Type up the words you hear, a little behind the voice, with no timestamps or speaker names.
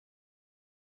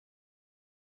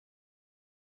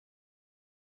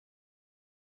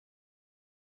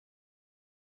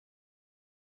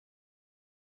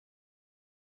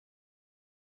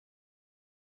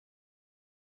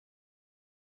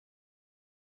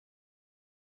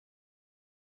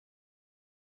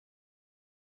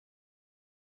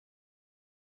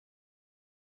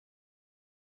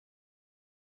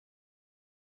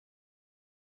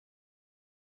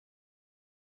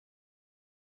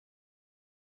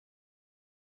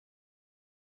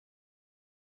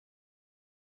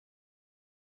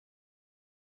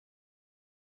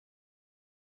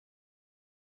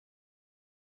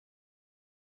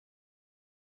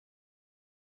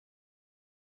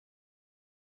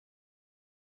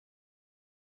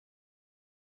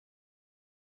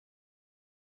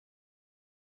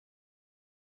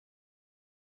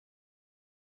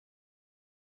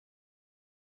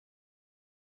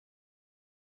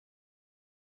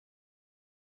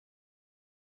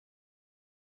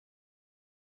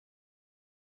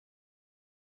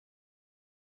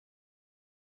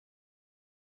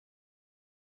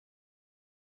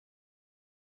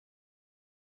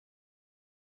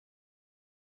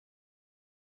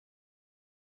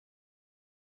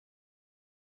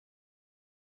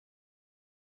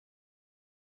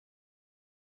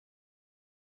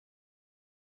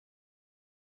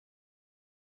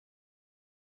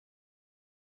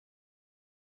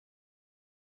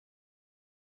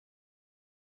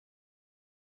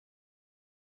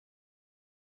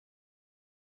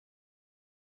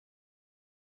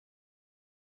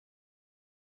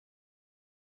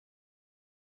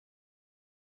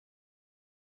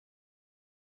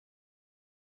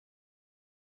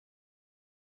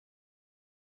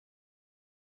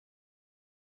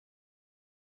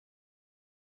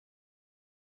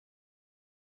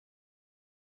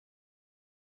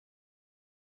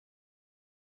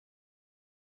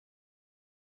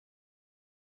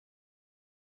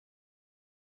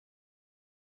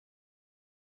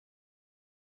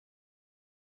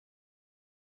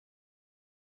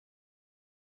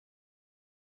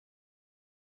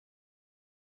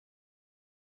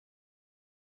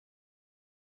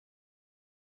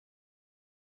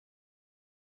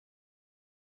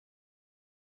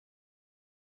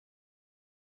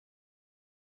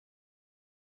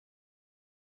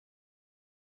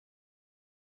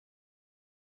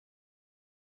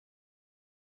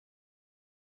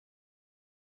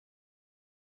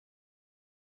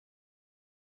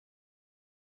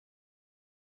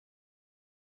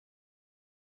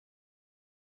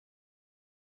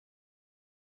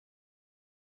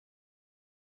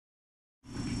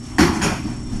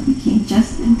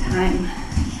just in time.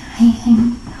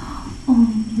 Oh,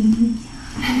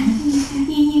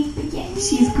 you forget.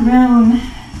 She's grown.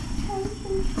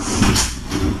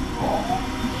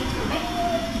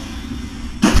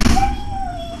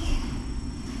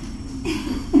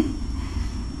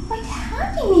 What's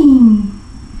happening?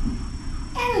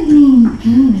 Everything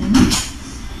doing?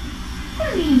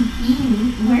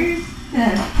 Where's the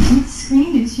what screen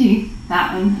did she?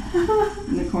 That one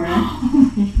in the corner.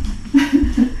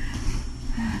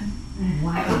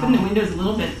 Wow. I opened the windows a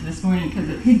little bit this morning because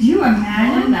it's Could you warm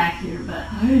imagine? back here, but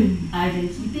I've been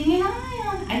keeping an eye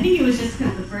on. I think it was just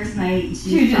because the first night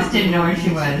She just didn't know where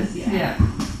she was. Yeah.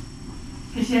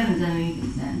 Because she hasn't done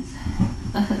anything since.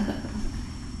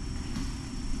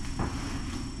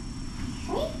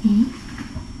 Sweetie.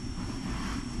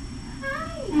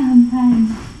 Hi, love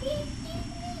bug.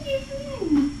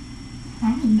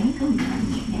 Hi, mấy con nhỏ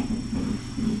nhẹ đã được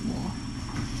đi bộ.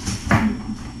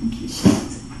 In case she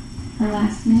wants her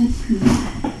last minute poo.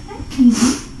 Hi.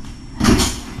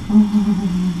 Hi.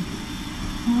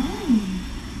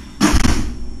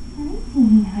 Hi,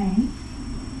 sweetheart.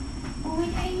 What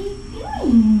are you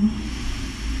doing?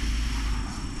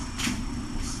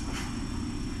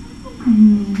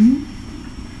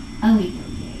 Oh, it's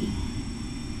okay.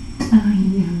 Oh,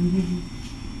 no.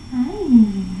 Hi.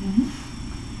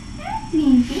 Hi,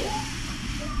 sweetie.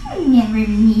 You never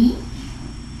me.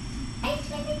 I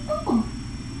said it before.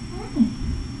 Hi.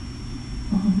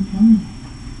 Oh, come here.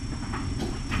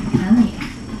 Come here,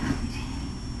 sweetheart.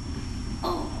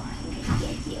 Oh, I'm gonna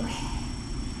get you.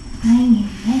 I'm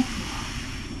gonna get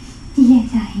you. Yes,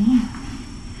 I am.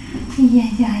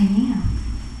 Yes, I am.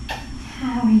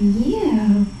 How are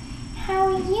you? How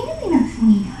are you, little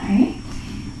sweetheart?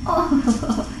 Oh.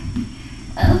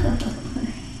 Oh.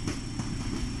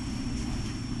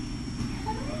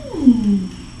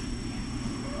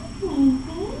 Hi.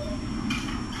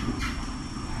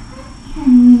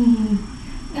 Honey.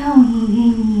 Oh, my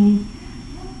goodness.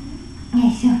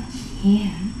 You're so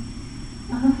cute.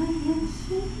 Oh, so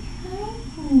cute. Hi,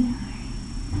 sweetheart.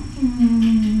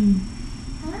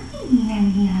 Hi,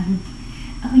 love.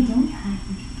 Oh, don't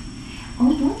hide.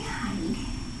 Oh, don't hide.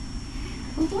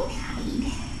 Oh, don't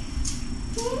hide.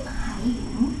 Don't hide.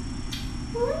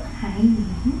 Don't hide.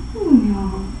 No.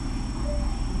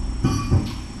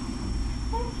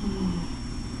 Okay.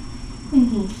 We're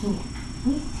going to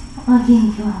again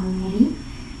to already.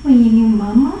 When you knew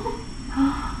Mama?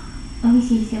 Oh,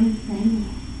 she's so excited.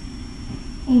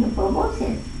 And Bobo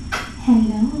says,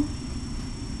 hello.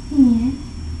 Yes.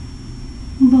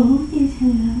 Bo says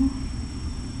hello.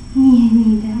 Yeah, we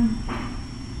do.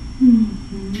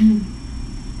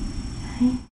 Hi.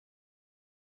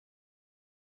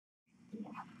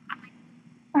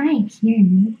 I here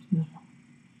with you.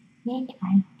 Yes, I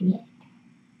did.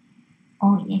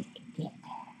 Oh, yes, I did.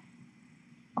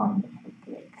 Oh, yes, I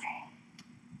did.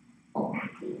 Oh,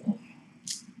 yes.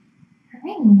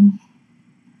 Hi.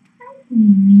 Hi,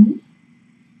 Mimi.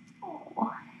 Oh.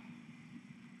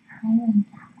 Hi, Mimi.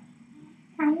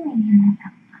 Hi, Mimi.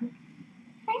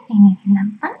 Hi, Mimi.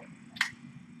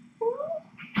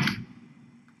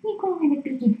 You going on a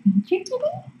big adventure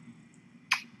today?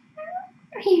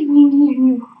 Are you going to your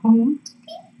new home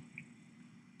today?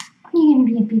 Are you going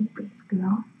to be a big brave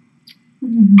girl?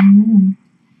 I'm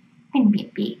going to be a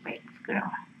big brave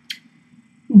girl.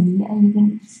 Yeah, you're going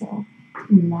to be so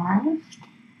loved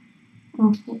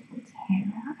and taken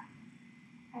care of.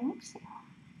 Aren't you?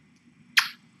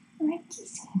 Aren't you,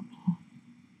 sweetie?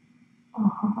 Oh.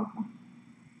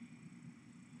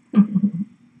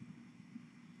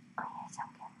 Oh, you're so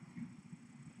good.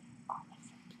 Oh, you're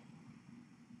so cute.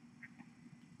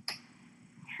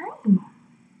 Hi.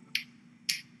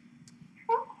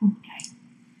 Okay.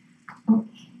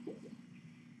 Okay.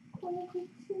 Can I get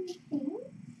some things?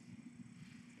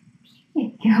 Here you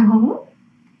go.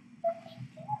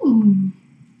 What are you doing?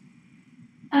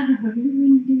 Oh, you want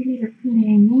to do a little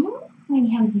playing? Want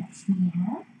to have your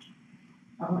snack?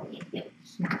 Oh, you're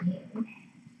so cute.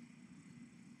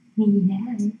 Yeah,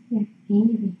 your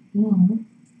favorite thing.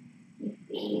 Your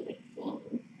favorite thing.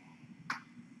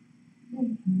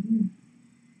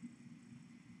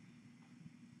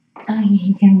 Oh, you're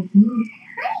so cute.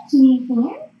 Hi, cute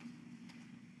here.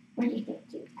 What are you so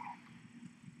cute?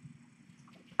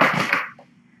 Hi,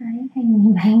 honey,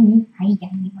 honey. Hi,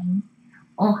 honey, honey.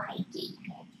 Oh, hi, cute.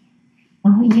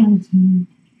 Oh, so cute.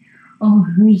 Oh,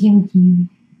 who's so cute?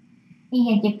 You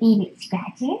have your favorite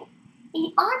scratcher? Is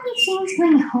all these things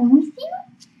going home with you?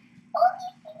 All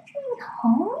these things going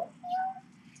home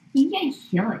with you? You're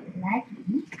so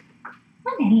lucky.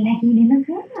 What a lucky little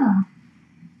girl. What a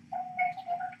lucky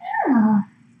little girl.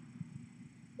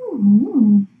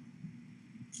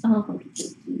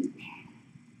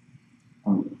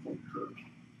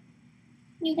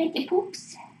 You got the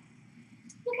poops?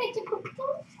 You got the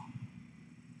poopies?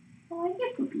 How are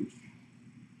your poopies?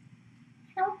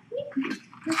 How are your poopies?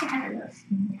 Let's have a little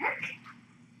snack.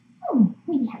 Oh,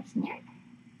 we have snack.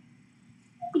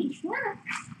 These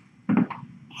snacks.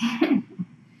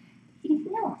 These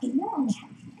no, I know I have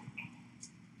snack.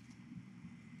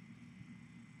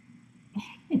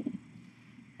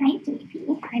 Hi,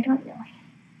 baby. I don't know.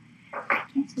 I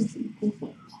guess we should visit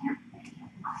camp.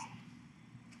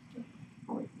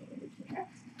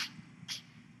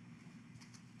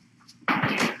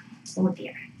 Oh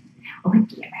dear. Oh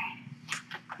dear.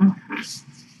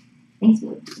 These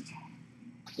movies.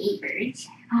 Papers.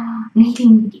 Oh, maybe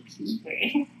moody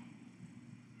papers.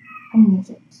 Oh, they're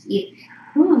so cute.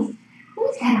 Who's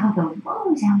got all the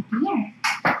bows out here?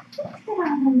 Who's got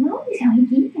all the bows out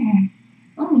here?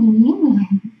 Oh, Minion.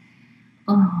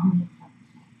 Oh,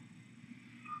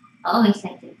 oh, it's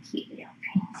like a cute little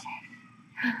princess.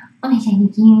 Oh, it's like a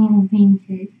cute little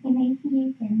princess. Can I see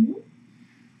your belly?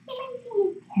 Can I see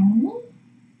your belly?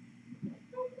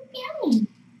 Where's your belly?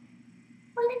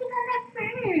 Oh, look at all that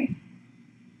fur.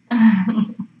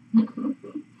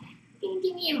 Can you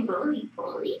give me a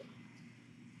roly-poly?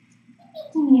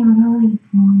 Give me a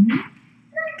roly-poly. Look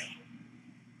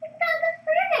at all the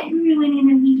fur that grew in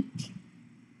a week.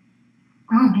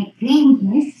 Oh my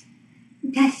goodness.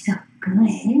 That's so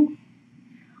good.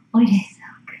 Oh, that's so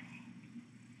good.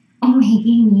 Oh my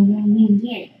goodness, I'm gonna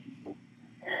get it.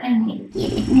 I'm gonna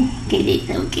get it. Because it's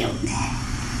so cute.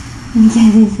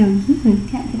 Because it's so cute.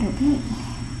 That little baby.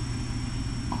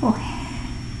 Oh.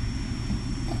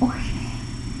 Oh.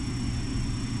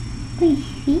 What do you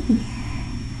see?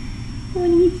 What do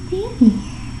you see?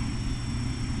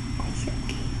 Oh, so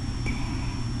cute.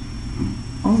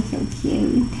 Oh, so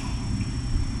cute.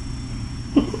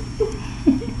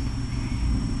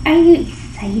 Are you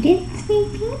excited,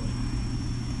 Snoopy?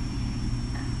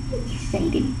 Are you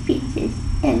excited, Princess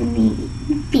Emily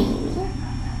Beanie?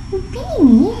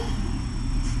 Beanie?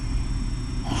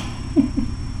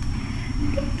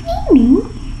 The beanie?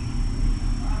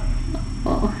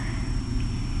 Oh,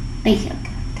 oh, so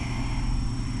cute.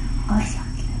 Oh, so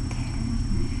cute.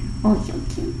 Oh, so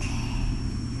cute.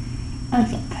 Oh,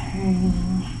 so purring.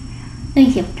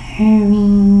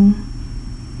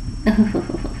 Oh, so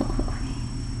purring.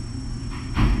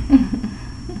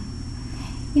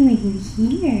 What do you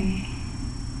hear?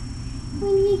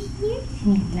 What do you hear,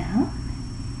 sweet love?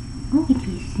 What do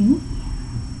you see?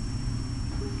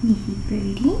 Do you see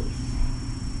birdies?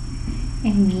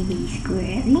 And maybe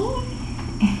squirrely?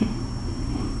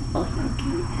 Oh, so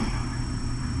cute.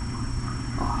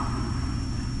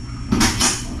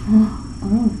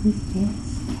 Oh, who's this?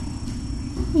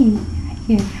 Who's that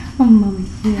here? Oh, Mama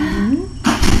Shelly.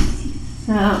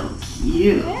 So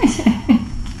cute.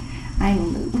 I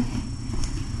will move.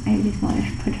 I just want to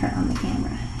put her on the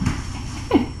camera.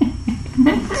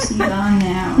 She's on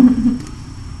now.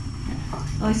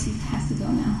 Oh, she has to go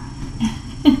now.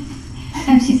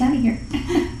 Oh, she's out of here.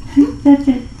 That's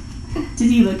it.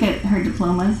 Did you look at her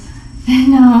diplomas?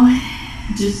 No.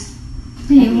 Just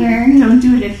Don't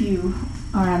do it if you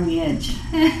are on the edge.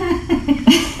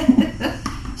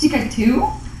 She got 2?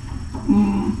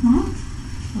 Mm-hmm.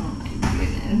 Oh my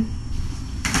goodness.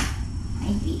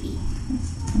 Hi, baby.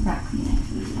 I brought Kleenex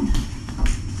food in.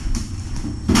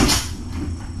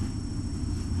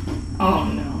 Oh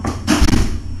no.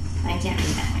 I can't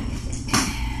read that one.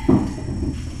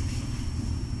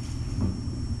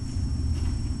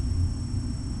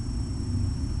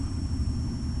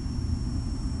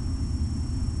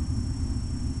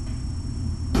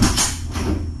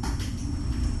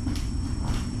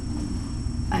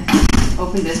 I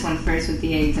opened this one first with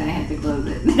the eggs and I had to close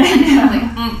it. I was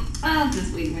like, I'll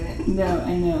just wait a minute. No,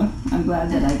 I know. I'm glad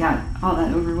that I got all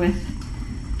that over with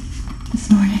this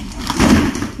morning.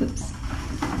 Whoops.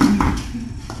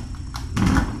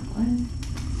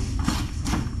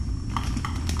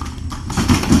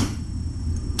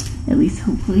 At least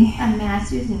hopefully. A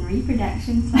master's in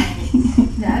reproduction science.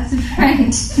 That's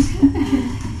right.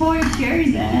 For sure,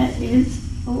 that is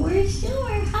for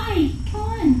sure. Hi, come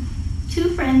on. 2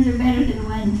 friends are better than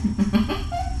 1.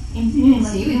 And soon,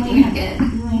 like, you might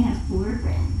have 4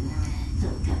 friends in a minute. So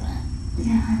come on.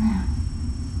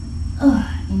 Oh,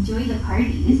 enjoy the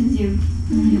party. This is your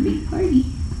big party.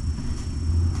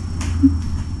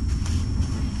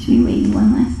 Should we wait one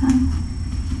last time?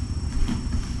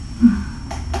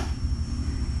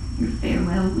 Your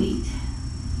farewell wait.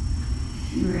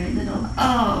 You were a little.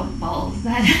 Oh, balls.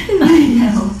 That I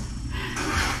know.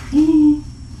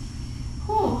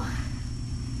 Oh,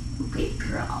 good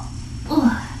girl. Oh,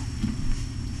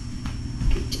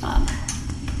 good job.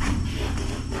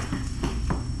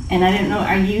 And I don't know,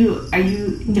 are you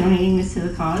donating this to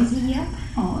the cause? Yep.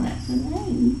 Oh, that's so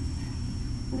nice.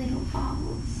 Little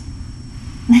balls.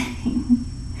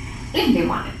 If they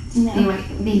want it. No.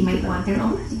 They might want their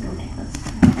own single necklace.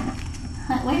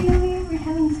 Why no, we're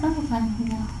having snuggle time here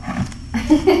now.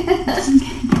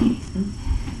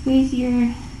 Where's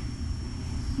your...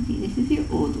 Okay, this is your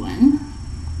old one.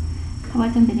 How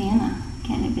about the banana?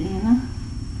 Catnip banana?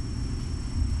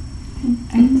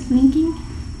 Are you slinking?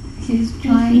 She's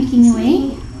trying slinking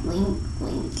away? Blink,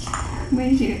 blink.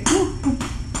 Where's your... Oh,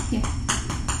 here.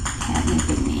 Catnip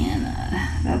banana.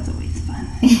 That's always fun.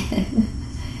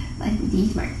 Like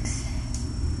these marks.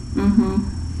 Mm-hmm.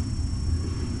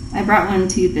 I brought one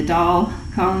to the doll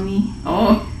colony.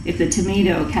 Oh. It's a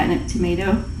tomato, catnip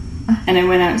tomato. And I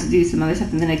went out to do some other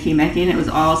stuff, and then I came back in. It was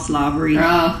all slobbery.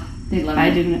 Oh, they love it.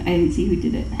 I didn't see who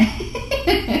did it.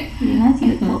 You're not see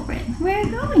the culprit. Where are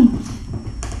you going?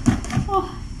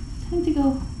 Oh, time to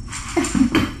go.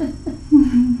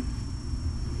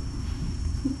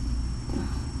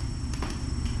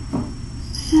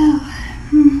 So,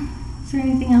 is there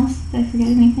anything else? Did I forget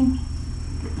anything?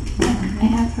 I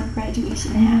have her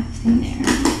graduation hats in there.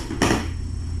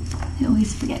 I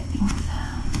always forget things.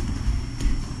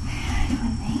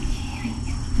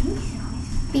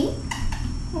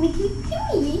 What are you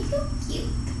doing? You're so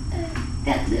cute.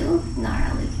 That little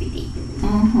snarl is ridiculous.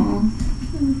 Mm-hmm.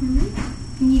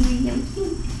 You're so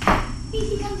cute.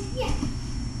 Missy, come here.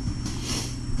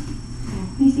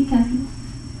 Missy, come here.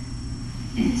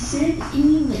 You said and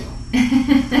you will.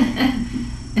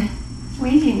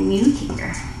 Where's your new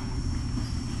kicker?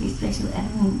 Your special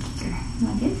Evelyn kicker. You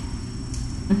want this?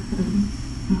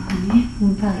 We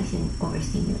probably shouldn't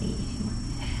overstimulate if you want.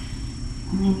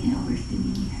 I'm gonna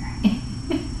overstimulate her.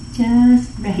 Just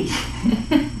right.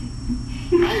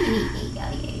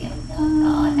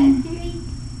 Oh, that's great.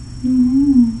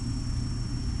 Mm-hmm.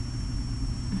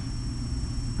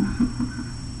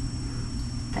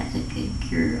 That's a good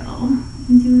girl.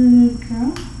 You a good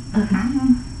girl? Uh-huh.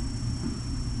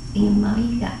 And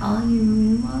Mommy got all your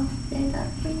room all set up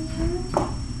for you.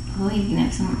 Oh, you can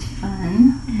have so much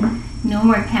fun. No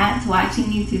more cats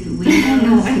watching you through the windows.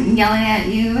 No one yelling at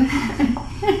you.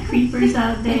 Creepers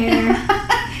out there.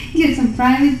 Get some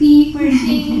privacy for a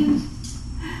change.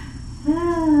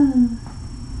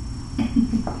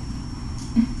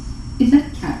 Is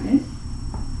that catnip?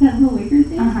 That little wicker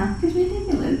thing? Uh-huh. It's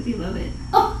ridiculous. You love it.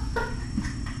 Oh,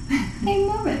 I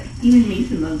love it. Even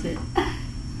Mason loves it.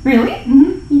 Really?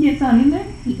 Mm-hmm. He gets on in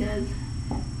there. He does.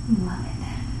 Love it.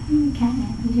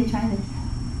 Catnip. You should try this.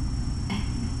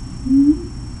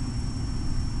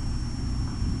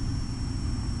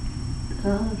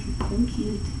 Oh, she's so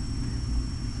cute.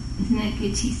 Isn't it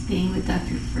good she's staying with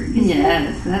Dr. Ferguson?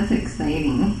 Yes, that's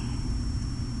exciting.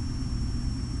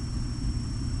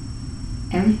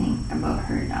 Everything about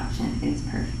her adoption is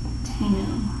perfect. I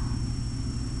know.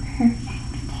 Perfect.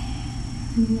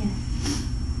 Yes.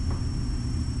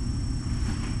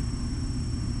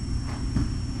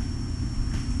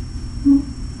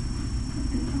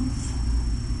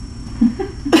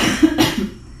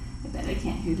 I bet I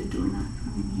can't hear the door knock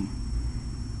from in here.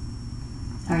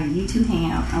 Sorry, you two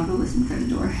hang out. I'll go listen for the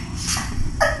door.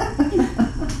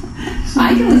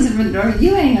 I can listen for the door.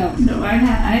 You hang out. No,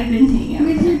 I've been hanging out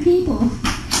With your people.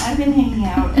 I've been hanging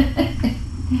out.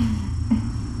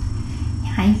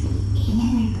 Hi,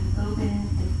 baby. Open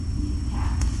these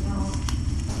cats.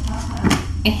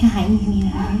 Hi,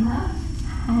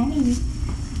 Hi.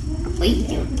 Wait,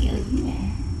 you cute.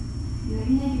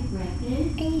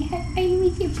 Are you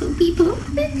with your poopy poop?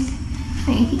 Let me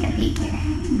take a picture.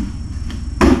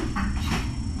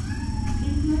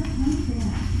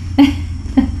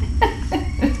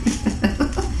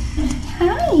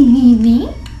 Hi, baby.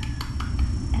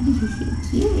 Oh, you're so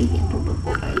cute with your poopy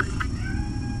boys.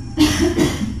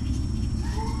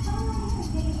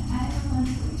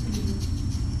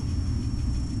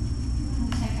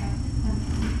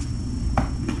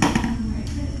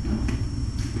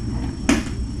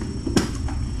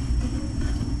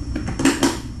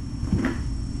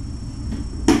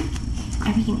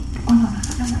 Everything. Oh, no.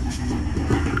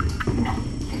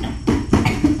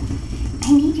 I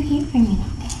need you here for a minute.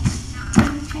 I'm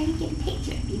going to try to get a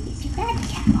picture of you. Just grab the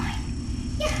cat line.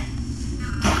 Yeah.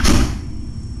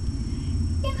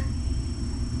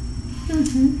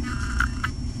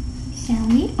 Shall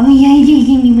we? Oh, yeah, you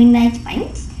give me one nice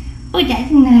punch. Oh,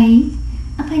 that's nice.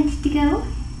 A punch to go.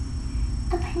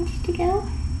 A punch to go.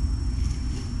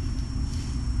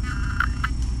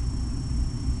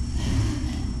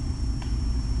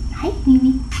 Hi,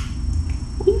 Mimi.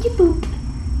 Where'd you poop?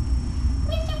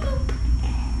 Where'd you poop?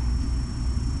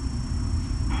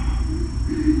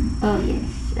 Oh, yes.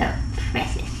 That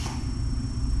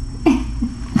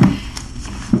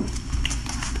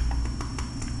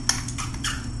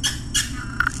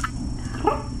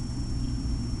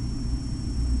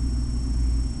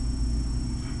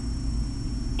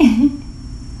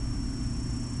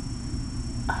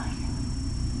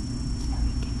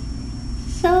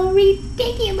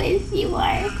you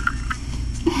are.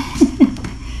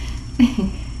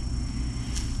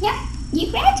 Yep,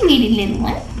 you graduated, little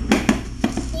one.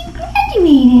 You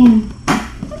graduated.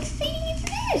 How exciting is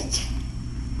this?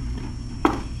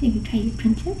 Should we try your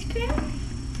princess crown?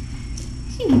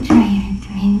 Should we try your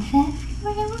princess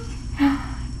crown?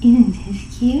 Isn't this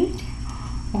cute?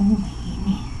 Oh my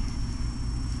goodness.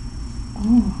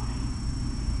 Oh.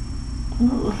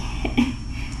 Oh.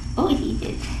 Oh,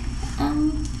 Jesus.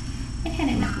 I've had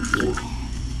enough of you.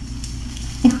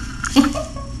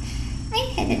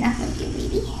 I've had enough of you,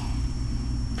 lady.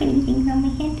 Putting things on my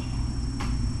head.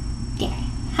 There.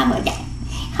 How about that?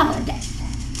 How about that?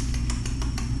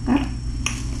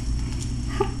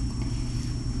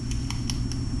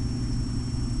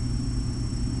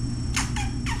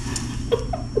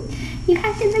 You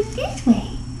have to look this way.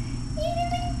 You have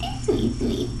to look this way,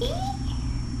 sweetie.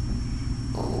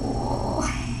 Oh.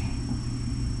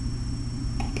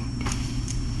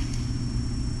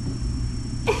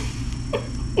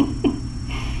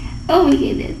 Oh my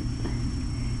goodness.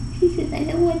 She says, I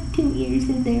don't want 2 ears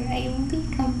in there. I am only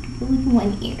comfortable with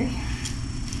 1 ear.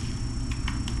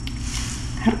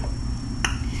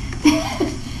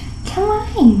 Come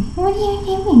on. What are you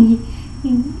doing?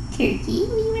 You turkey.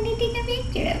 We want to take a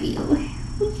picture of you.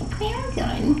 With your crayons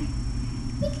on.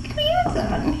 With your crayons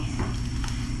on.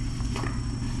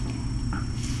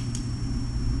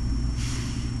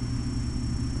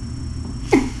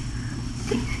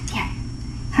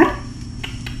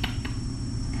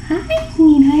 Hi,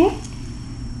 sweetheart.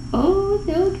 Oh,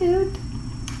 so cute.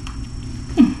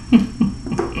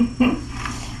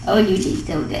 Oh, you did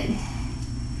so good.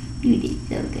 You did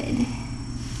so good.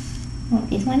 Want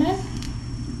this one on?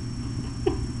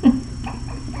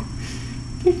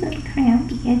 This little crown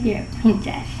because you're a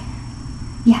princess.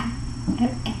 Yeah,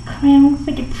 a crown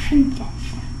for the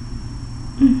princess.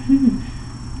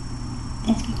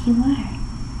 That's what you are.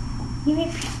 You're a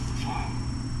princess.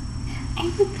 Are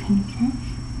you a princess?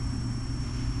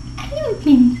 Are you a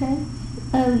princess?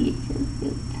 Oh, you're so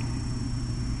cute.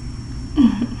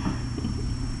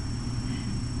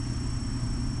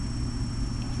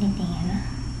 Banana.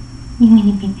 You want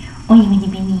a banana? Oh, you want a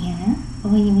banana?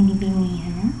 Oh, you want a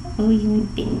banana? Oh, you want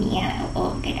a banana?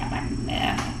 Oh, get up on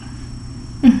there.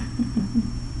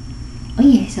 Oh,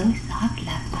 you're so soft,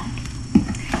 love bug.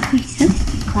 You're so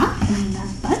soft, my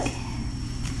love bug.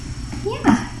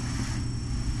 Yeah.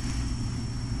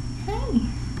 Hi.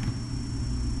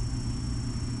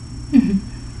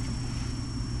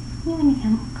 You want to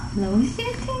come closer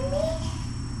to me?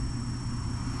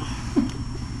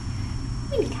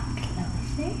 You want to come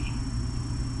closer?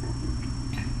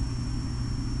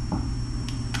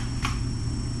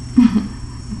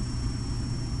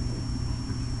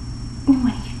 What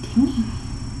are you doing?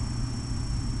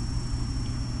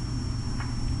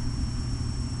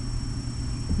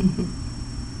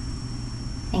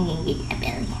 I'm gonna get that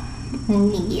belly.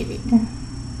 I'm gonna get it.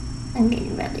 I'm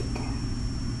gonna rub it. Is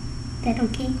that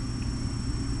okay?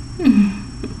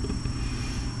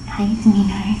 Hi,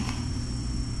 sweetheart.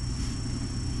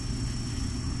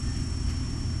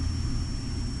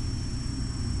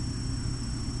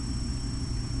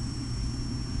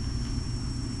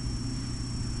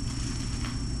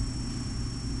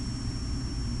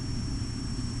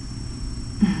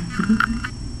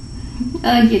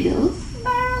 Oh, you do?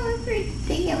 Oh, it's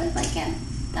ridiculous. I can't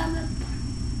stand it.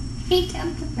 I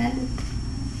can't stand it.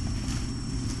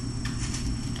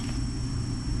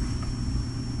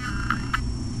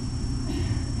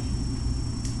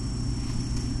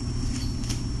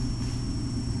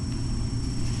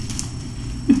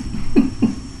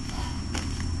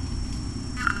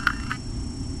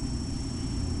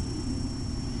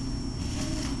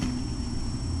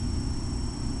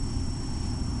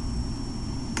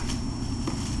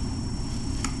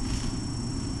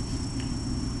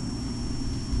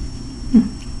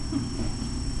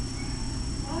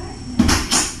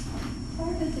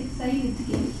 Excited to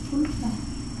get his food back.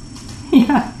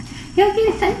 Yeah. He'll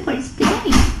get a sun first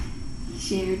today. He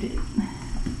shared it.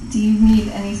 Do you need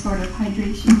any sort of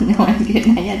hydration? No, I'm good.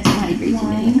 I had some hydration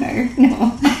in the car. No.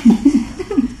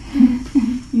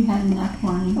 You had enough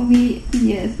wine.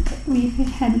 We've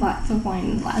had lots of wine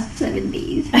in the last 7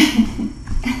 days.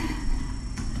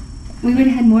 We would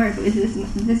have had more if it was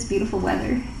this beautiful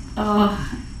weather. Oh,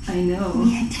 I know.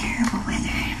 We had terrible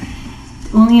weather.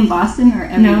 Only in Boston or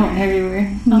everywhere? No,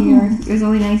 everywhere. New York. It was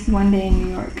only nice one day in New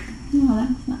York. No,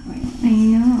 that's not right. I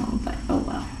know, but oh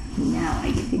well. Now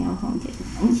I get to go home to the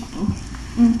sunshine.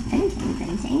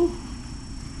 Sunshine.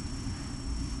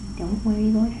 Don't worry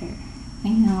about her. I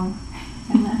know.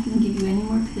 I'm not going to give you any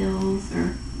more pills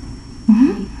or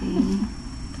anything.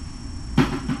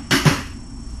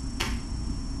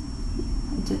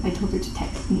 I told her to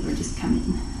text me or just come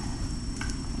in.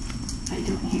 I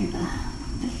don't hear the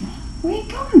thing. Where you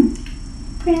going?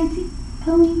 Prancy,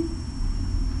 pony,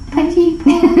 pudgy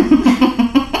paws.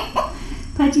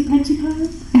 Pudgy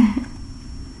paws.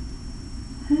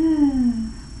 I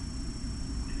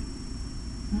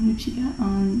wonder if she got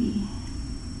on the...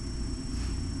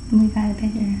 We got a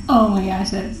picture. Oh my gosh,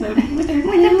 that's so cute. With her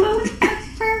boot. That's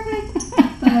perfect.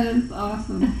 That is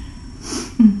awesome.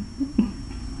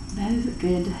 That is a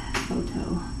good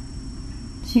photo.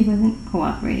 She wasn't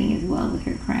cooperating as well with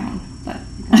her crown, but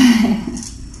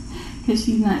because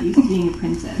she's not used to being a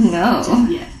princess. No.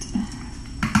 Just yet.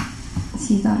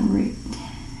 She's en route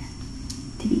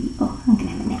to be. Oh, I'm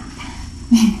gonna have a nap.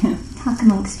 Talk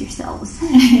amongst yourselves.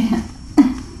 Just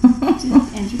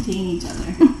entertain each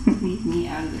other. Leave me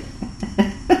out of it.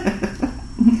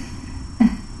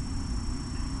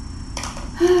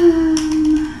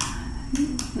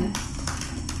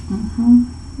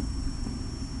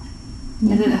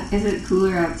 Is it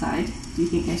cooler outside? Do you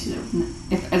think I should open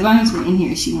it? As long as we're in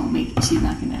here, she won't make it. She's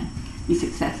not gonna be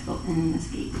successful in an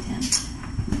escape attempt.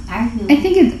 I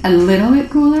think it's a little bit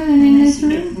cooler than in this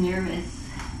room. Gets nervous.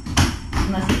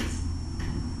 Unless it's,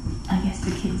 I guess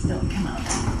the kids don't come out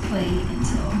to play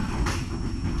until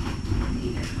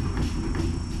later.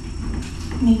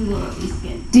 Maybe we'll at least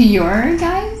get. Do your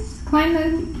guys climb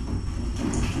the?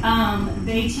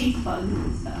 They chase bugs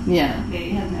and stuff. Yeah. They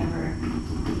have never.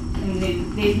 I mean,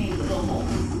 they've made little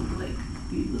holes, like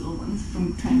these little ones,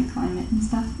 from trying to climb it and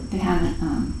stuff, but they haven't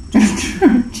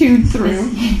chewed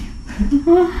through.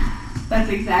 That's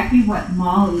exactly what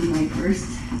Molly, my first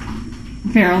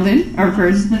Feral did? Or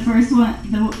first? The first one,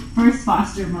 the first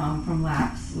foster mom from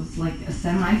Laps was like a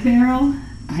semi-feral.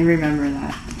 I remember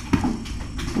that.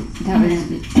 That was.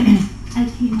 I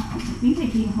think I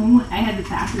came home. I had the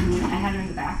bathroom. I had her in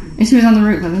the bathroom. And she was on the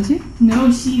roof, wasn't she?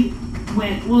 No, she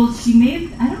went. Well, she may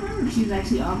have. I don't remember if she was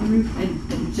actually on the roof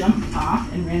and jumped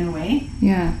off and ran away.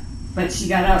 Yeah. But she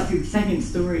got out through the second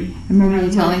story. I remember you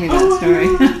telling me that story.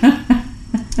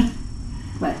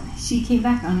 But she came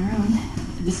back on her own,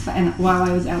 and while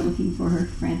I was out looking for her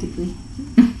frantically.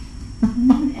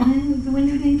 And then the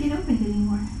window didn't get opened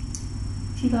anymore.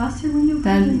 She lost her window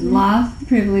privileges. Then lost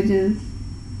privileges.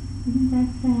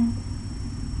 That's sad.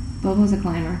 Bobo's a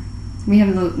climber. We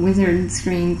have the wizard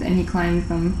screens, and he climbs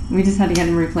them. We just had to get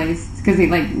them replaced because he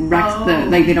wrecks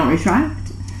they don't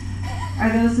retract. Are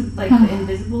those like the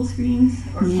invisible screens?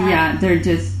 Or yeah, they're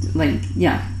just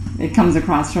it comes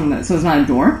across from so it's not a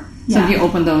door. Yeah. So if you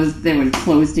open those, they would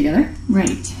close together.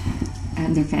 Right.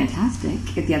 And they're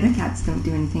fantastic. If the other cats don't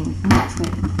do anything with them,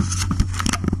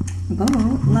 but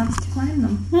Bobo loves to climb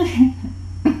them.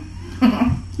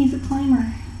 He's a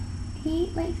climber.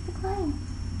 He likes to climb.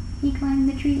 He climbed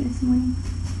the tree this morning.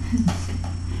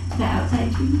 The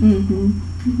outside tree? Mm-hmm.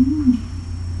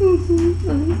 Oh,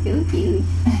 he's so cute.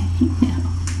 I know.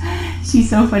 She's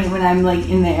so funny when I'm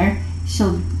in there.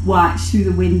 She'll watch through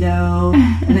the window,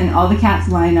 and then all the cats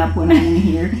line up when I'm in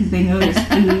here because they know there's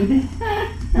food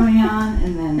going on,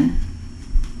 and then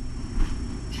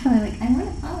she's probably I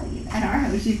want to follow you. At our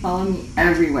house, she followed me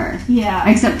everywhere. Yeah.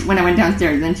 Except when I went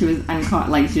downstairs, then she was uncaught.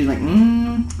 She was I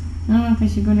don't know if I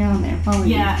should go down there. Follow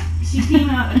you. Yeah, she came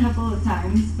out a couple of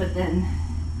times, but then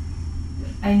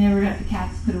I never got the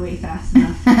cats put away fast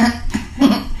enough.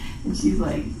 And she's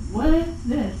like, what is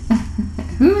this?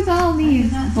 Who's all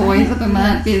these boys up in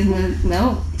my business?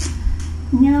 No.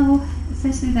 No,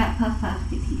 especially that Puff Puff,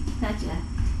 because he's such a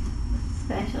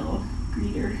special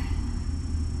greeter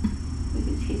with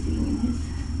his hissing and his...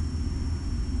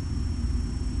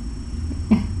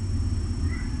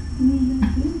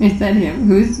 Is that him?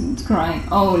 Who's crying?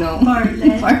 Oh no.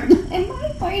 Bartlett. Bartlett. Am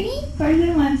I Barty?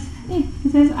 Bartlett wants... He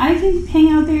says, I can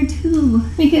hang out there too.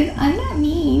 Because I'm not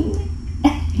mean.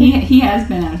 He has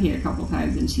been out here a couple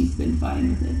times and she's been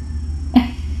fine with it.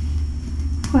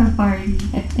 Poor Barty.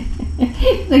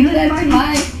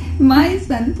 That's my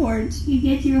sun porch. You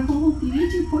get your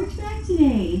porch back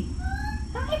today.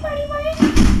 Hi, Barty.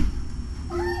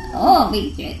 Oh,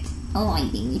 big shit. Oh my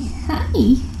goodness. Hi.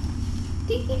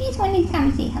 Did you just want to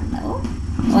come say hello?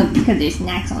 Well, because there's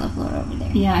snacks on the floor over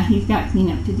there. Yeah, he's got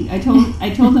cleanup to do. I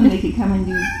told them they could come and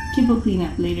do kibble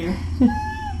cleanup later.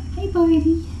 Hey,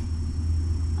 Barty.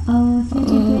 Oh, such a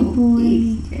good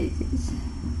boy.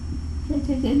 Such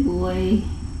a good boy.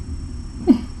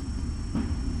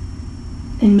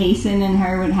 And Mason and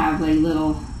her would have they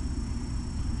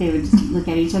would just look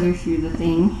at each other through the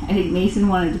thing. I think Mason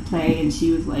wanted to play and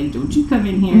she was like, don't you come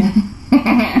in here.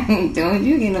 Don't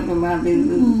you get up in my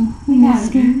business. We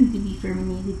have need to be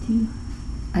ferminated too.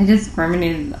 I just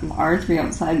ferminated our tree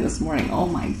outside this morning. Oh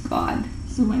my god.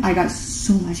 So much. I got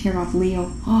so much hair off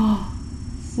Leo. Oh,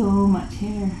 So much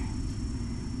hair.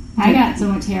 I got so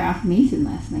much hair off Mason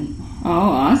last night.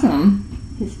 awesome.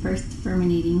 His first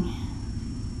ferminating.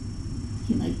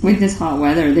 He liked With this hot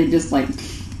weather, they just like...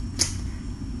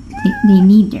 They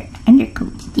need their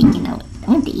undercoats taken out,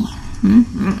 don't they?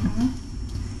 Mm-hmm.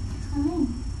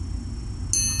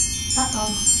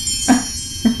 Uh-oh.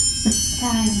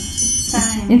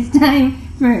 Time. It's time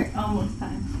for... Almost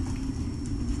time.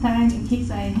 It's time in case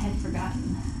I had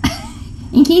forgotten.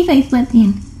 In case I slipped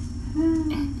in.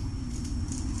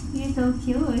 You're so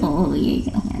cute. Oh,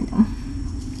 you're gonna handle.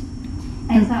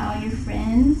 I saw all your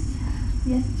friends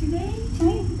yesterday, 2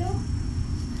 days ago.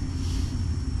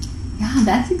 Yeah,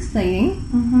 that's exciting.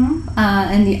 Mm-hmm.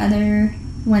 And the other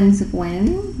ones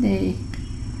when? They...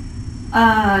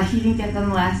 He didn't get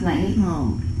them last night.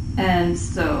 Oh. And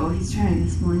so he's trying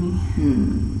this morning.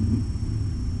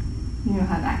 You know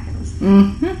how that goes.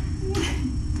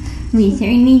 Mm-hmm. We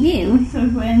certainly do. So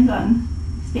Gwen's on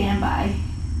standby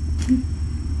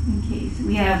in case.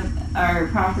 We have our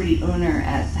property owner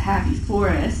at Happy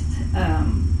Forest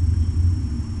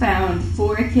found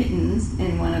 4 kittens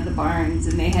in one of the barns,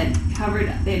 and they had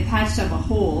patched up a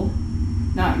hole,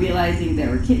 not realizing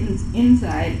there were kittens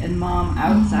inside and mom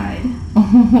outside.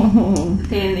 Oh.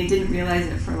 And they didn't realize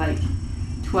it for like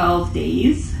 12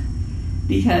 days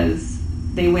because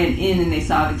they went in and they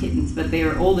saw the kittens, but they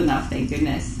were old enough, thank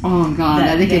goodness. Oh god,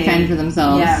 that they could fend for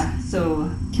themselves. Yeah, so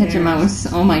Catch a mouse.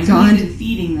 Oh my so god. he's been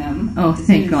feeding them. Oh, as soon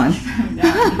thank as God. he found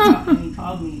out, and he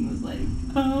called me and was like,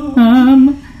 "Oh,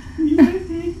 you guys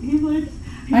think?" He's like,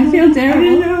 I feel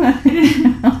terrible. I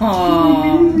didn't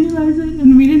Oh. realize it,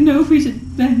 and we didn't know if we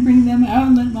should then bring them out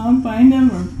and let mom find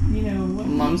them, or what.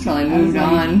 Mom's probably I don't moved know.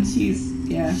 on. She's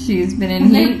She's been in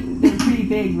heat. they're pretty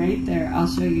big right there. I'll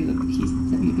show you he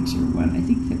sent me a picture of one. I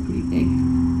think they're pretty big.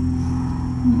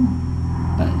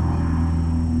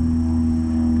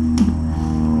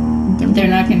 But they're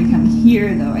not going to come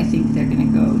here, though. I think they're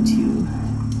going to go to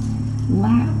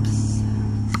Laps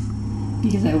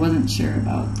because I wasn't sure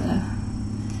about the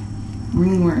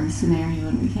ringworm scenario,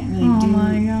 and we can't really Oh do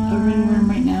my god. a ringworm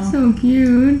right now. So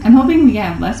cute. I'm hoping we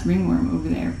have less ringworm over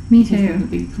there. Me because too. of the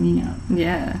big cleanup.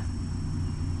 Yeah.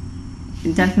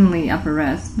 Definitely upper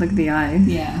rest. Look at the eyes.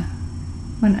 Yeah.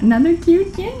 Another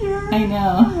cute ginger. I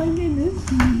know. Oh my goodness.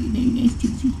 Very nice,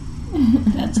 Tootsie.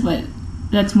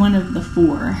 That's one of the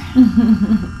 4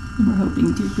 we're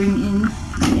hoping to bring in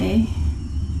today.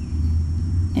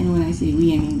 And when I say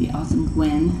we, I mean the awesome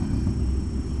Gwen.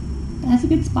 That's a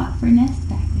good spot for a nest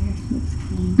back there. Looks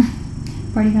clean.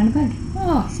 Already got a bug.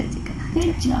 Oh, Such a good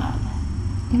good job.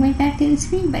 It went back to the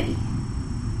screen, buddy.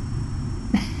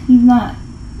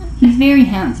 He's very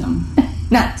handsome.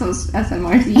 Not so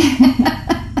SMRT.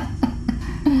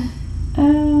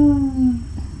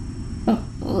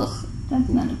 Ugh, that's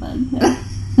not a bug.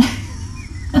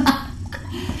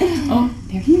 Oh,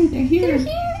 they're here. They're here,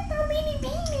 oh baby,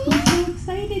 baby. I'm so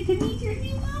excited to meet your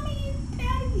new mommy and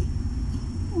daddy.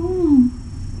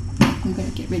 I'm gonna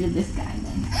get rid of this guy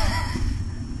then.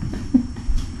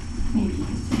 Maybe you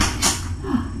can say,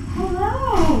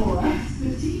 hello. It's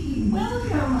the tea.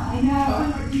 Welcome. I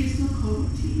know. Do you still call it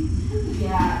tea?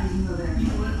 Yeah, even though they're. You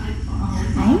know what?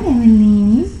 Hi,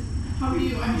 Evelyn. How are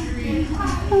you? I'm Shereen.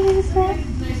 How is that? Nice to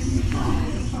meet you. This is Tom.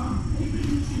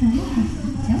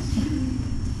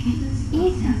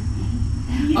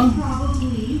 He's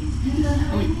probably.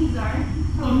 How many these are?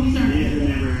 Oh, these are.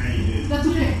 That's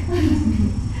okay.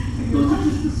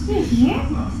 You're here?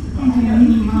 And your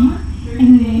name Mama?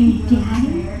 And your name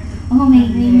Daddy? Oh my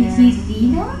goodness, you see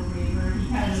them?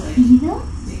 See them?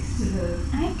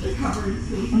 Aren't they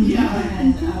cute? Yeah.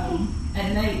 And at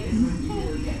night is when you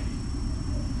really get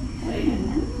excited.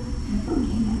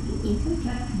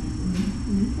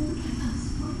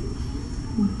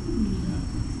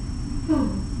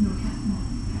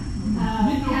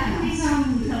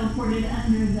 Teleported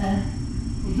under the.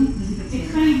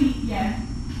 It's funny,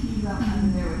 he's under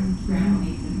there with Grandma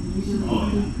Mason. He usually,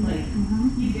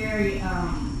 he's very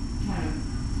kind of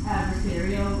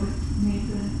adversarial with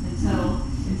Mason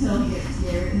until he gets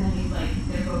scared, and then he's like,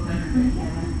 they're both under the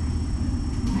together.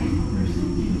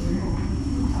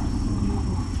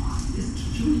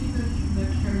 Should we leave the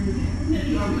carrier there?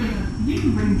 You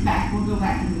can bring it back. We'll go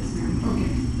back in this room. Okay.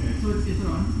 So is it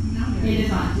on? No. It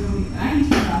is on. Do we, I can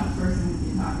turn it off first and we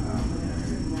can talk about whatever.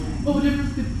 And then Oh,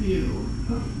 whatever's good for you.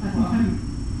 I think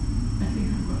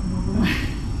I'm going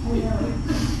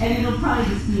overwhelmed. and it'll probably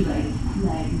just be like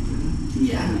legs and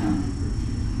Yeah. you know.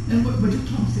 And what did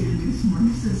Tom say to me this morning?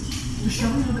 He says, does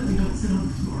Shelly know that we don't sit on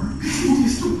the floor?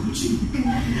 He's still watching.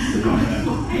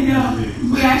 I know.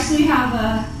 We actually have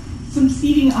a some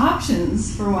seating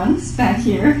options for once back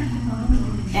here,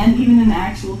 and even an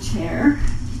actual chair.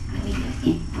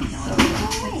 So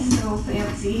it's so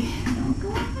fancy.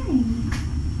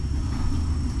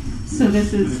 So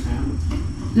this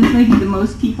might be the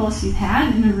most people she's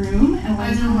had in a room at one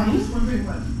I know, I time. was wondering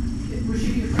would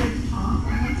she be afraid of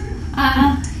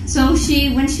Tom? So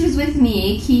when she was with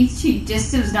me, Keith, she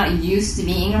just was not used to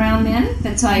being around men.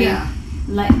 That's why I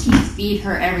let Keith feed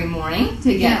her every morning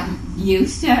to get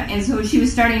used to it. And so she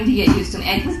was starting to get used to him.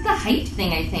 And it was the height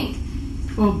thing, I think.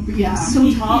 Well, yeah.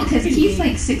 So tall, because Keith's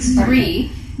like 6'3".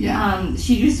 Yeah.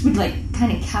 She just would like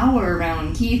kind of cower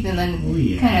around Keith and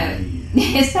then kind of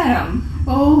hiss at him.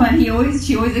 Oh, But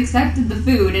she always accepted the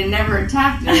food and never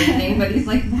attacked or anything. But he's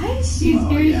like, why is she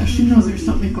very... Yeah, she knows there's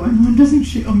something going on, doesn't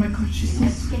she? Oh my God, she's so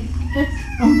sweet.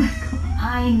 Oh my God.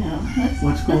 I know.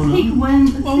 What's going Let's take on?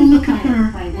 one. Oh, look at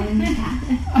her.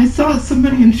 I saw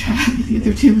somebody in chat the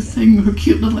other day was saying her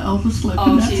cute little Elvis look.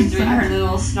 Oh, and that's she's doing her exactly-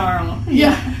 little snarl.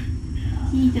 Yeah.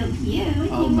 He's so cute.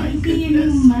 Oh my You want to see your new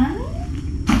goodness. mommy? You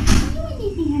want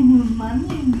to see her new mommy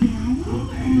and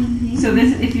daddy? So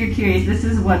this, if you're curious, this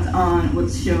is what's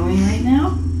showing right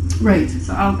now. Right.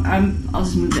 So I'll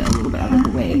just move it a little bit out of the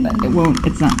way, but it won't.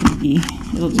 It's not going to be.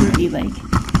 It'll just be like,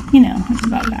 it's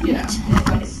about that Yeah.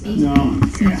 much. No.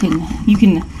 So you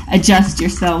can adjust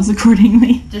yourselves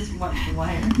accordingly. Just watch the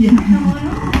wire. Yeah.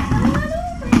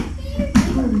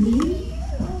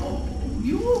 Oh,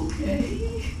 You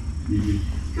okay? Mhm.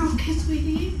 You okay,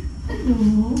 sweetie?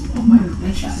 Hello. Oh my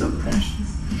God, she's so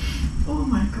precious. Oh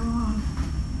my God.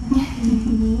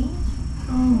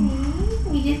 Oh.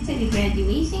 We just took a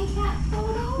graduation cap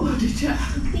photo. Oh, did ya?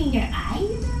 Clean your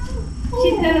eyes out.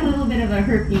 She's got a little bit of a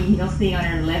herpy, you'll see on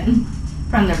her lip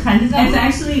from the prednisone. It's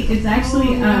actually because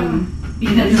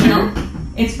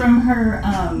it's from her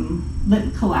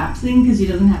lip collapsing because she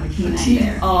doesn't have a canine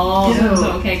there. Oh, Yeah.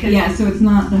 so okay, cause So it's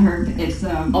not the herp. It's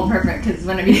oh, perfect. Because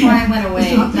before I went away,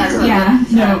 It's not that's that. what yeah.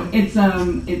 the-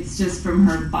 No, it's just from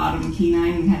her bottom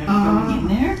canine kind of going in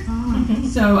there. Oh.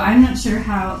 So I'm not sure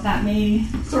how that may.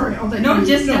 Sorry, I'll let No, you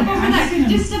just go. step over I'm that.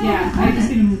 Just step over I'm that. just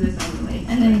gonna move this out of the way.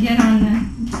 And then get on in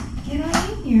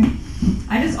here.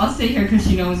 I'll stay here because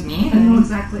she knows me. I know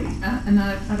exactly. And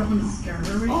I don't want to scare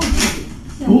her. Right?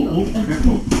 Oh,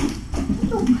 careful.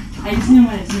 I just didn't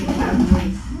want it to make a loud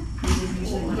noise. Which is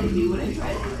usually what I do when I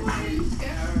try to. I'm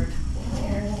scared.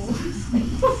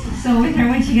 So with her,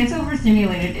 when she gets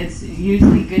overstimulated, it's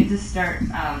usually good to start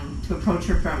to approach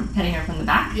her from petting her from the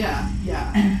back. Yeah.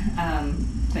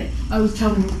 But I was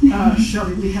telling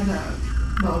Shelly we had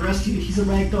a rescue. He's a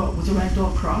ragdoll. Was a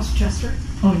ragdoll cross, Chester.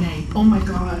 oh, nice. Oh my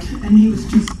God! And he was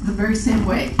just the very same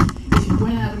way. If you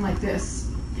went at him like this,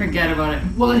 Forget about it.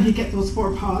 well, then he'd get those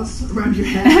 4 paws around your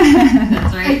head.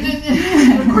 That's right. And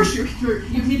then, of course, you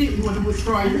immediately want to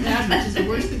withdraw your hand, which is the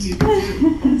worst thing you can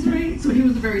do. That's right. So he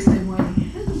was the very same way.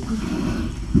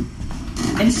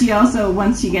 And she also,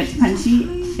 once she gets punchy,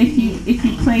 if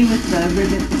you play with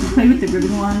the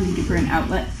ribbon wand and give her an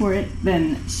outlet for it,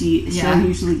 then she'll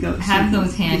usually go. Have she'll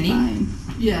those be handy. fine.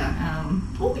 Yeah.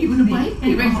 Oh, you want to bite?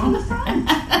 Maybe- Right from the front.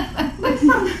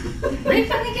 right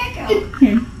from the get-go.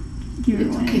 Here, give her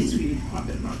It's one. okay, sweetie. I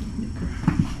better not make her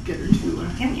get her to.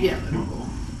 Yeah, let her go.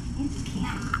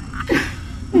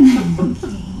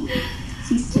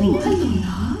 She's sweet. Hello,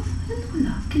 love. Hello,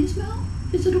 love. Can you smell?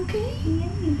 Is it okay?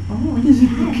 Oh, Is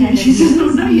it okay? She says no,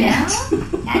 not yet. That's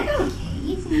okay.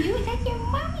 It's you. That's your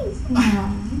mommy's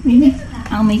smell.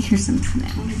 I'll make her some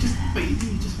snacks.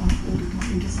 You just want to hold her.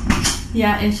 Don't you just...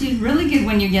 Yeah, and she's really good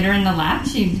when you get her in the lap.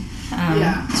 She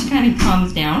kind of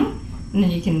calms down, and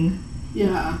then you can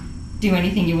Yeah. do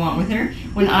anything you want with her.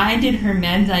 When I did her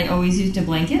meds, I always used a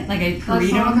blanket, like I saw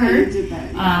burrito how her, you did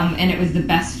that, yeah. and it was the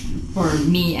best for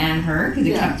me and her because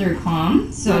it kept her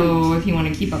calm. So if you want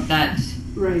to keep up that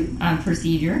Right.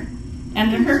 procedure,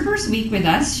 and her first week with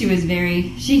us, she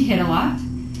hit a lot,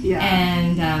 Yeah.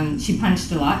 and she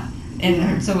punched a lot,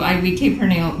 and we keep her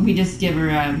nail. We just give her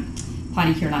a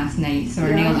potty cure last night, so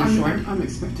her nails are short. I'm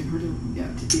expecting her to be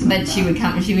But like she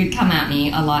would come at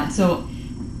me a lot. So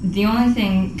the only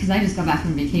thing, because I just got back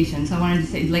from vacation, so I wanted to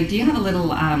say, like, do you have a little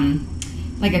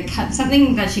like a cut,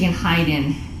 something that she can hide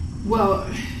in? Well,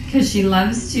 Because she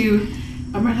loves to,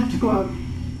 I might have to go out.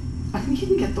 I think you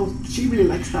can get those. She really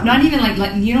likes that. not even like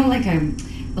you know, like a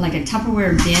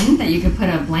Tupperware bin that you could put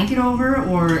a blanket over,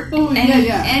 or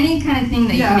any kind of thing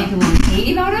that you can make a little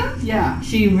cave out of. Yeah.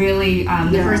 She really,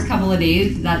 the first couple of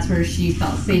days, that's where she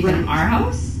felt safe in our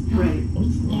house. Right.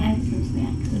 Snacks and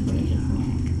snacks and delicious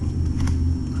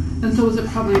snacks. And so is it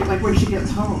probably like when she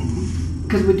gets home?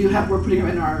 Because we're putting her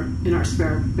in our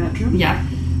spare bedroom. Yeah.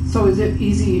 So is it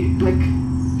easy? Like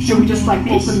Should we just like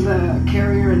open the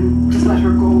carrier and just let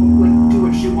her go, like do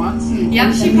what she wants?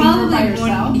 Yep, she probably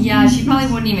wouldn't. Yeah, she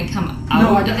probably wouldn't even come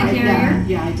out of the carrier.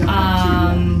 Yeah,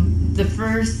 I don't. The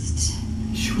first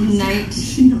night,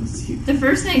 she knows you. the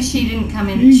first night she didn't come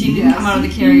in. She didn't come out of the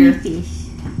carrier.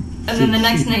 And then the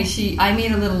next night, I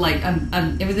made a little like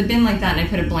it was a bin like that, and I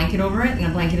put a blanket over it and a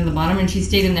blanket in the bottom, and she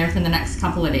stayed in there for the next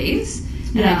couple of days.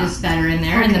 And I just fed her in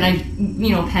there, and then I,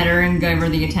 pet her and gave her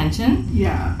the attention.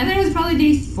 Yeah. And then it was probably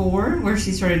day 4 where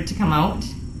she started to come out.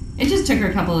 It just took her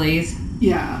a couple of days.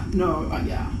 Yeah. No.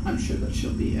 I'm sure that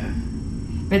she'll be.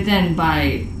 But then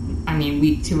by,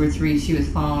 week 2 or 3, she was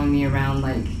following me around.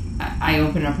 Like I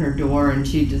opened up her door, and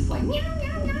she'd just like meow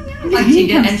meow meow meow, like she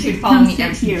did, and she'd follow me.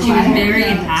 She was very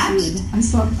attached. I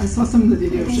saw some of the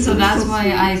videos. So that's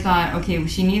why I thought, okay,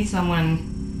 she needs someone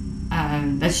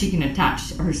that she can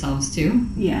attach herself to.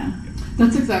 Yeah.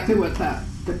 That's exactly what the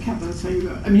cat that I was telling you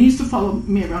about. He used to follow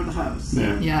me around the house.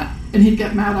 Yeah. And he'd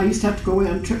get mad. I used to have to go away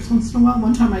on trips once in a while.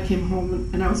 One time I came home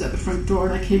and I was at the front door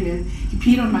and I came in. He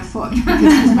peed on my foot because he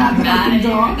was mad that I opened the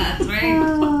door. That's right.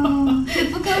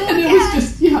 And it was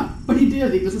just, but he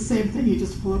did. He was the same thing. He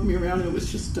just followed me around and it was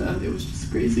just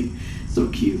crazy. So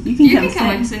cute. You can come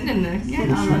and sit in there. Sit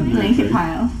on the blanket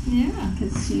pile. Yeah.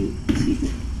 Because she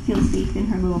feels safe in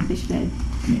her little fish bed.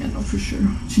 Yeah, no, for sure.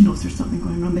 She knows there's something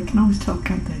going on. They can always tell,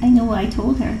 can't they? I know, I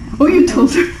told her. Oh, you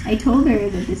told her? I told her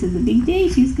that this is a big day.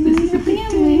 She's going to meet her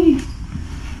family.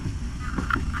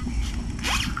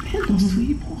 Hello,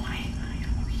 sweet boy.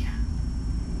 Oh, yeah.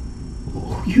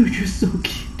 Oh, you're just so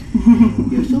cute.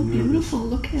 You're so beautiful.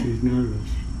 Look at her. She's nervous.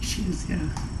 She is, yeah.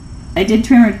 I did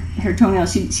trim her toenail.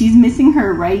 She's missing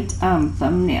her right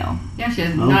thumbnail. Yeah, she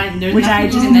has there's which I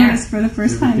just noticed for the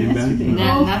first time yesterday.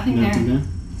 Nothing there.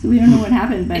 So we don't know what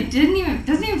happened, but it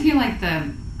doesn't even feel like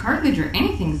the cartilage or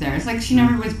anything's there. It's like she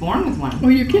never was born with one. Oh,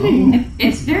 you're kidding.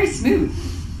 It's very smooth.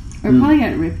 Or probably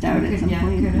got ripped out at some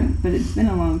point. But it's been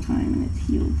a long time and it's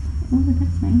healed. Oh,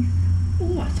 that's nice.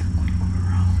 Oh, that's a good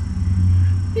girl.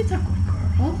 It's a good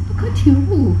girl. Look at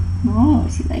you. Oh,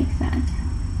 she likes that.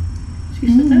 She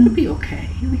said that'll be okay.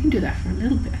 We can do that for a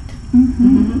little bit.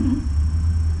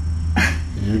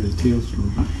 Yeah, the tail's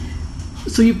strong.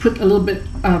 So you put a little bit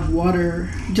of water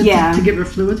just to give her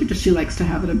fluids, or just she likes to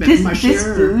have it a bit mushier? This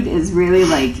food is really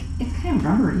like, it's kind of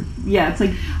rubbery. Yeah, it's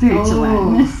like very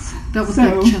gelatinous. That was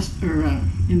like chest or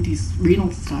Indy's renal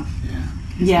stuff.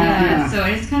 Yeah. So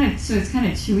it's kind of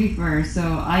chewy for her. So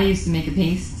I used to make a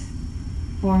paste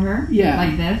for her. Yeah.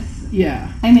 Like this.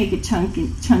 Yeah. I make it chunks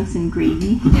in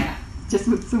gravy. Yeah. Just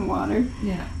with some water.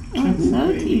 Yeah. Oh, it's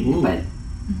so tasty, but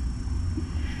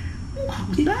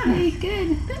how's that? Very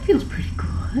good. That feels pretty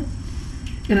good.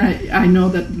 And I know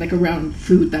that like around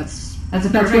food, that's a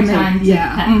perfect time to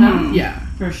pet them. Yeah.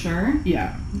 For sure.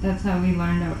 Yeah. That's how we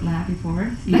learned out in the Happy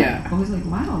Forest. Yeah. I was like,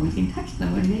 wow, we can touch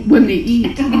them when they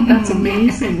eat. That's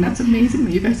amazing. That's amazing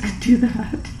that you guys could do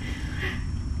that.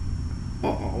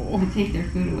 Oh. We take their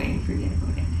food away and forget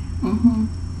about it.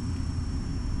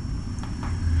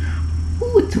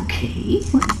 Oh, it's okay.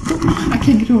 I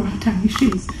can't get over how tiny she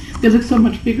is. They look so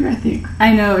much bigger, I think.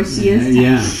 I know, she is.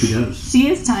 Yeah, she does. She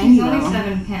is tiny, She's only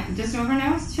 7 pounds. Just over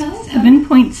now, Shelly?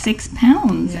 7.6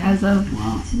 pounds as of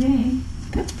today.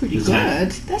 That's pretty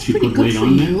good. That's she pretty put good weight for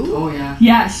on you. Oh, yeah.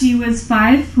 Yeah, she was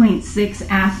 5.6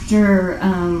 after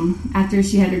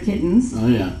she had her kittens. Oh,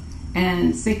 yeah.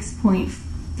 And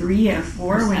 6.3 or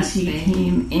 4 when she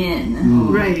came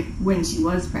in. Right. When she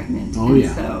was pregnant. Oh,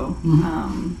 yeah. So,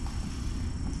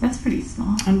 that's pretty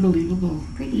small. Unbelievable.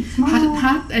 Pretty small.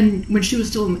 And when she was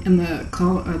still in the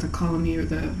colony or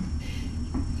the...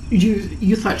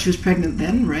 You thought she was pregnant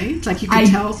then, right? Like you could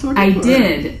tell, sort of? I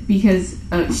did, because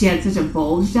she had such a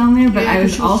bulge down there, but I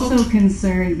was also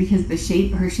concerned because her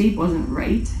shape wasn't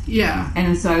right. Yeah.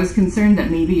 And so I was concerned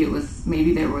that maybe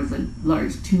there was a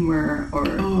large tumor or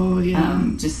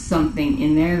just something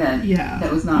in there that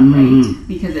was not right,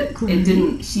 because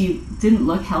she didn't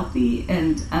look healthy,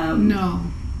 and no.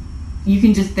 You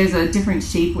can there's a different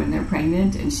shape when they're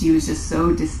pregnant, and she was just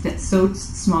so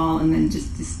small and then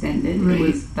just distended.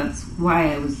 Right. That's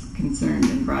why I was concerned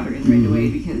and brought her in right away,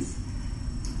 because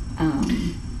now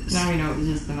we know it was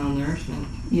just the malnourishment.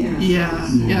 Yeah.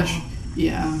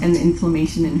 And the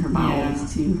inflammation in her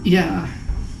bowels too. Yeah.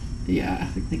 I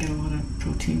think they get a lot of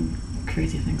protein,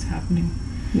 crazy things happening.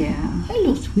 Yeah.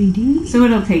 Hello, sweetie. So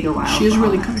it'll take a while. She is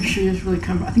really kind.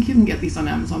 I think you can get these on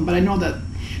Amazon, but I know that.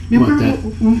 Remember that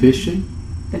fish thing?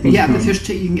 The fish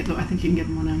tea. You can get them. I think you can get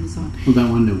them on Amazon. Well, that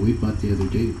one that we bought the other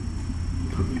day.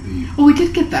 Oh, we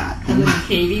did get that. The little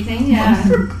cavey thing, yeah.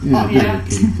 Yeah.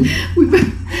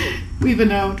 we've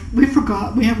been out. We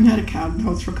forgot. We haven't had a cat in the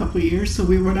house for a couple of years, so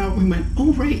we went out and we went,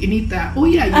 oh, right, you need that. Oh,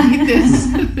 yeah, you need this.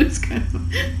 It's kind of...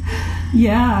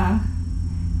 Yeah.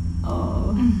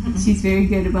 Oh, she's very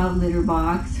good about litter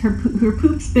box. Her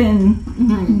poop's been,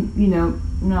 you know,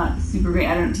 not super great.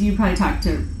 You probably talked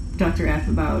to Dr. F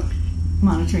about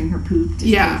monitoring her poop to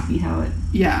see how it...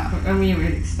 Yeah. I mean, we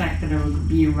would expect that it would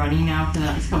be running now for the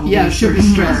next couple of Yeah, weeks. she'll be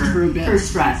stressed for a bit. For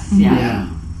stress, Yeah.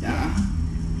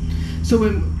 So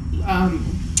when,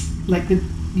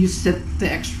 you said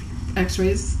the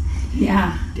X-rays?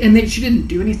 Yeah. And then she didn't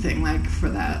do anything for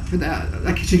that.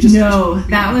 Like she just... No,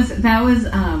 that was,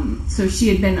 so she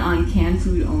had been on canned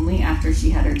food only after she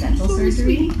had her dental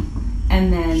surgery. Sweet.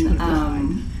 And then,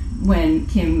 when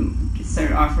Kim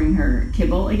started offering her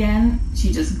kibble again,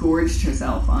 she just gorged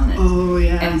herself on it. Oh,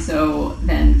 yeah. And so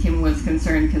then Kim was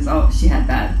concerned because she had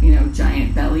that, you know,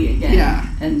 giant belly again. Yeah.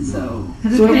 And so...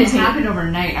 Because when it happened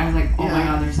overnight, I was like, oh my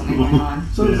God, there's something going on.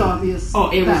 So it was obvious. Oh,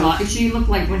 it was obvious. She looked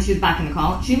like, when she was back in the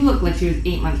college, she looked like she was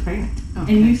 8 months pregnant.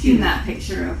 Okay. And you've seen that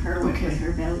picture of her with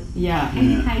her belly. Yeah. Are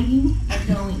you hiding or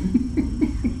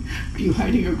going? Are you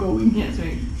hiding or going? Yeah, so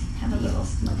Have a little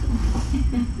snuggle.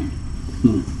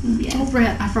 Oh,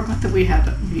 Brett, I forgot that we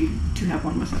do have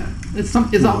one with that. It's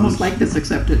almost like this,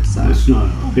 except it's... It's not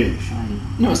a fish.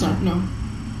 No, it's not, no.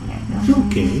 It's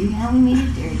okay. Now we made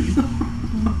it dirty.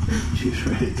 She's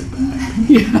right at the back.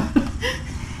 Yeah.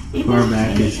 Far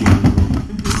back as she can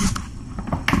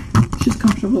She's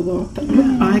comfortable, though.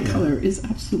 Her eye color is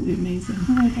absolutely amazing.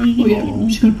 Are you Oh, yeah,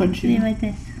 she's going to punch do you. like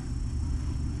this?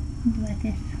 Do like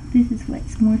this. This is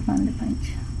what's more fun to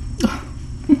punch.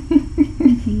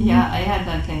 yeah, I had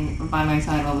that thing by my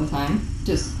side all the time.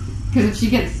 Just because if she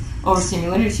gets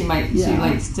overstimulated, she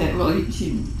likes to,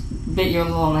 she bit you a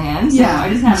little in the hand. So I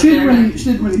just had she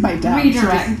didn't really bite down.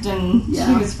 Redirect, and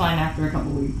she was fine after a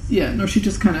couple weeks. Yeah, no, she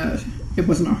just kind of, it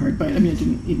wasn't a hard bite. I mean, it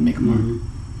didn't even make a mark.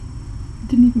 It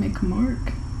didn't even make a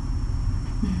mark.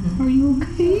 Are you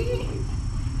okay?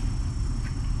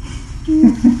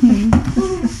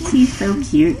 She's so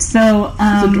cute. So,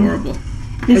 It's adorable.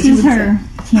 This is her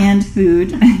canned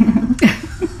food.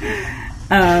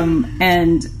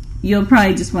 And you'll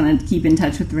probably just want to keep in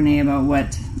touch with Renee about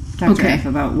what, Dr. F,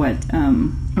 about what,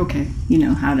 you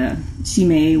know, she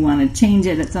may want to change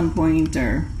it at some point,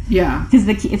 or... Yeah. Because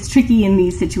it's tricky in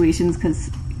these situations because,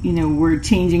 you know, we're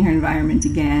changing her environment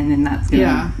again, and that's going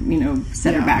to, you know,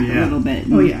 set her back a little bit.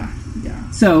 Oh, yeah.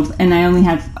 So, and I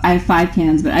have 5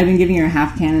 cans, but I've been giving her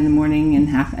half can in the morning and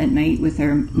half at night with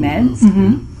her meds.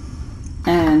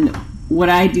 And what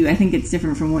I do, I think it's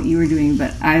different from what you were doing,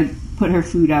 but I put her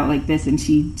food out like this, and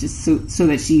she just so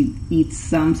that she eats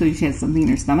some, so she has something in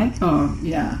her stomach. Oh,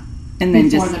 yeah. And then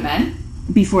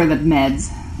before the meds,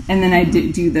 and then I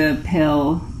do the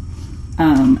pill,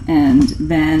 and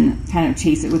then kind of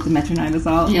chase it with the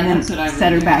metronidazole, and then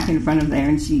set her back in front of there,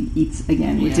 and she eats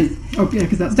again, which is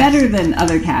because that's better than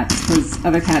other cats, because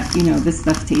other cats, you know, this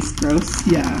stuff tastes gross.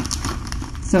 Yeah.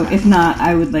 So if not,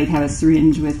 I would have a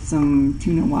syringe with some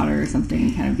tuna water or something,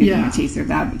 and kind of give them a chaser of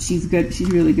that. But she's good. She's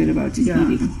really good about just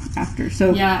eating after.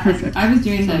 So perfect. I was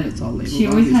doing that. She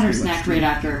always had her snack right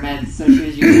after her meds, so she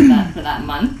was using that for that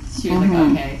month. She was like,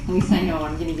 okay, at least I know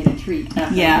I'm going to get a treat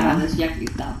after all this yucky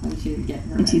stuff, and she would get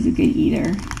her. And she's a good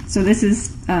eater. So this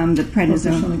is the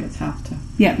prednisone. She only gets half to.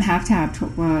 Yeah, have to have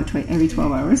every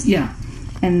 12 hours. Yeah.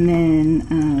 And then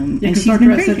and because she's Dr.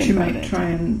 been said she about might it. try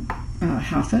and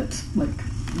half it,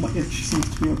 what if she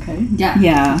seems to be okay?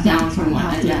 Yeah. Down to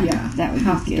one. That would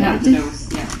half be half good. the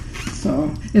dose. Yeah. So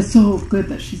it's so good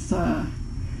that she's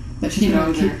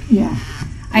knows her. Yeah.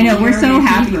 I know, we're so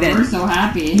happy that... We're so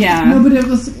happy. Yeah. No, but it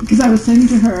was... Because I was saying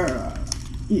to her,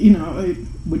 you know,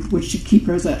 would she keep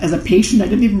her as a patient? I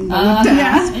didn't even know what to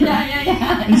ask her.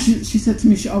 Yeah. And she said to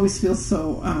me she always feels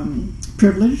so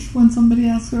privileged when somebody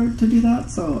asks her to do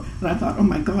that. So, and I thought, oh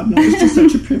my God, no, it's just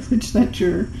such a privilege that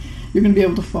you're going to be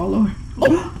able to follow her.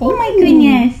 Oh my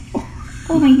goodness.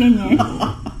 Oh my goodness.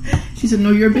 She said,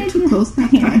 no, you're a bit too close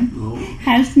that time.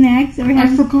 Have snacks or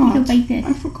have I forgot. go like this.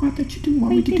 I forgot that you didn't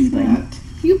want me Like to this do one. that.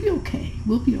 You'll be okay.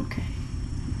 We'll be okay.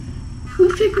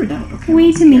 We'll figure it out, okay?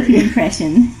 Way to make an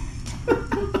impression.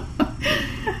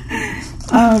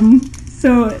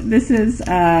 So this is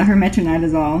her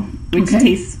metronidazole, which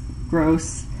tastes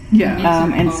gross. Yeah.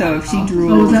 And so if she Oh,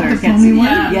 drools is that or the gets... foamy one?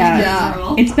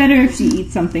 Yeah. It's better if she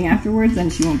eats something afterwards, then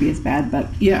she won't be as bad, but...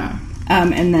 Yeah.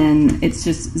 And then it's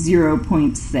just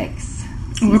 0.6.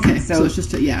 Oh, okay, so it's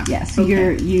just a, Yeah, so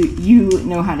you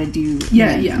know how to do...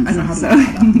 Yeah, I know how to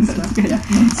do that. Good. Yeah.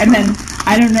 And then,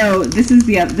 I don't know,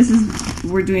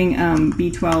 we're doing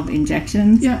B12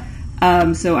 injections. Yeah.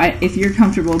 So if you're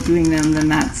comfortable doing them, then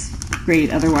that's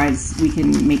great. Otherwise, we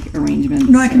can make arrangements.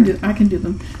 No, I can do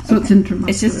them. So it's intramuscular.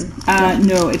 It's just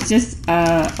no. It's just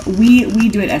we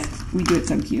do it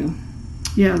sub-Q.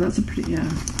 Yeah, that's a pretty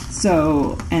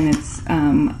So and it's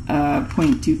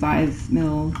 0.25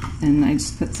 mil, and I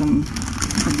just put some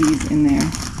of these in there.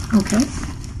 Okay.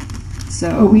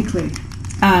 So weekly.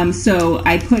 So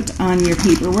I put on your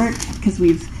paperwork because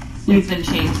we've been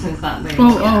changed since that way.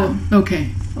 Okay.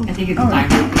 I think it's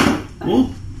right. Oh,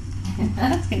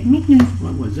 that's good. Make noise.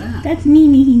 what was that? That's me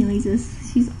making noises.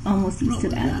 She's almost used What to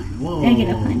was that. Whoa. I get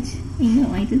a punch. I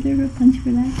know, I deserve a punch for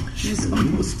that. She's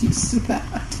almost used to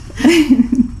that.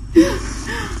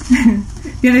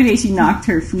 The other day she knocked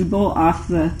her food bowl off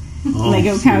the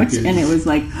Lego couch and it was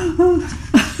like,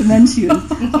 and then she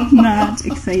was not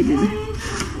excited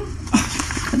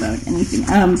about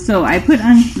anything. So I put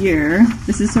on here,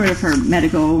 this is sort of her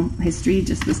medical history,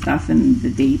 just the stuff and the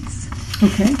dates.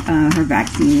 Okay. Her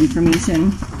vaccine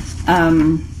information.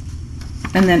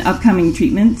 And then upcoming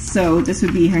treatments. So this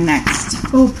would be her next.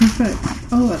 Oh, perfect.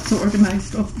 Oh, that's so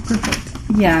organized. Oh, perfect.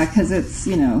 Yeah, because it's,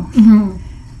 Mm-hmm.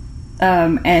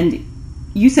 And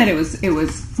you said it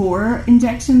was 4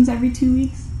 injections every 2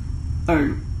 weeks?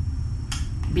 Or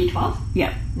B12?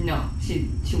 yeah. No, she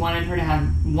wanted her to have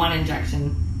 1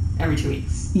 injection every 2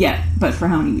 weeks. Yeah, but for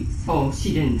how many weeks? Oh,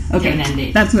 she didn't Okay. give an end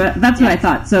date. That's what I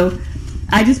thought. So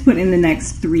I just put in the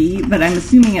next 3, but I'm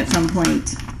assuming at some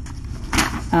point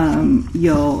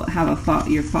you'll have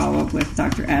your follow-up with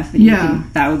Dr. F, and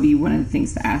that would be one of the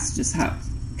things to ask, just how,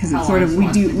 because it's sort of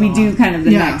we do kind of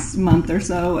the next month or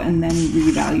so, and then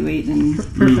reevaluate. And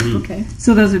Perfect. Okay.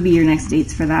 so those would be your next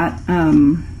dates for that.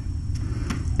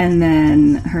 And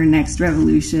then her next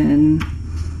revolution,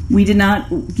 we did not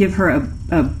give her a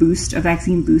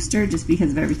vaccine booster, just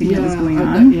because of everything that was going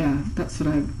on. That's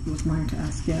what I was wanting to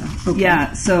ask. Yeah. Okay.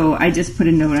 Yeah, so I just put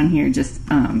a note on here, just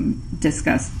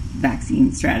discuss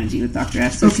vaccine strategy with Dr.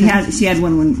 F. So she had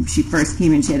one when she first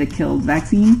came in. She had a killed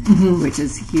vaccine, which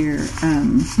is here,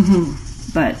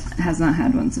 but has not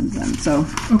had one since then. So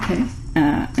okay.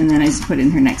 And then I just put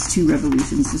in her next 2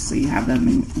 revolutions, just so you have them.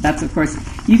 And that's, of course,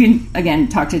 you can again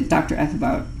talk to Dr. F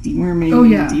about deworming,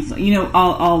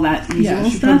 all that usual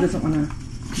she stuff. probably doesn't want to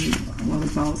do a lot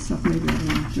of bowel stuff. Maybe I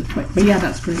don't know. But yeah,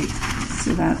 that's great.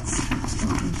 So that's.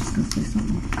 I'm just gonna say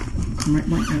something. Come right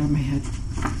out of my head.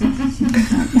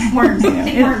 Worms.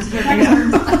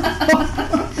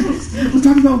 We'll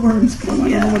talk about worms. I don't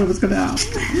know what I was going to ask.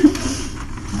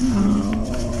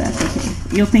 That's okay.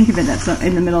 You'll think of it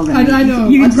in the middle of the night. I know.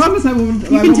 I promise I won't.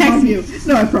 You can text me.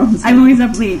 No, I promise. I'm always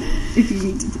up late. If you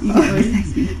need to, you can always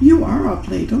text me. You are up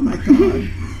late. Oh my god.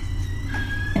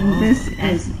 And this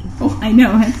is. Oh, I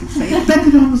know. That's exciting. That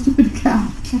could almost have been a cat.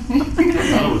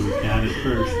 That was a cat at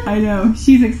first. I know.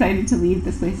 She's excited to leave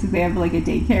this place because they have like a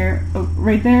daycare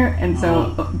right there, and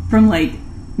so from like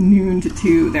noon to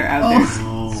 2, they're out there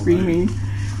screaming.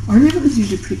 Our neighborhood is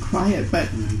usually pretty quiet, but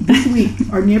this week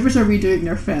our neighbors are redoing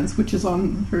their fence, which is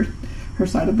on her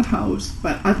side of the house.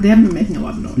 But they haven't been making a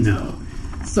lot of noise. No.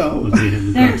 So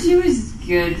she was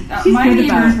good. She's my good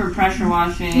neighbors about were pressure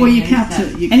washing. Well, you have to.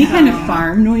 Any kind of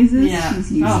farm noises. Yeah.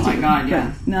 She's used Oh my to, god.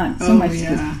 Yeah. But not so much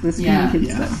the screaming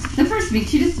kids stuff. The first week,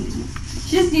 she just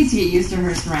needs to get used to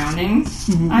her surroundings.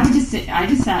 Mm-hmm. I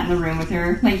just sat in the room with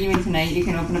her. Like even tonight, you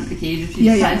can open up the cage if she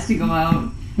decides to go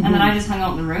out, and then I just hung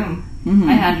out in the room.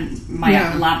 I had my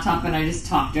laptop and I just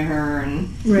talked to her and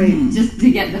just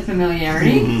to get the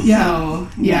familiarity. So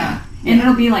and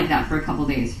it'll be like that for a couple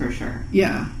days for sure.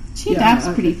 Yeah. She adapts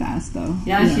pretty fast though.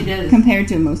 Yeah, she does. Compared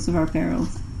to most of our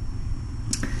ferals.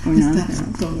 Or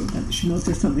that she knows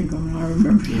there's something going on. I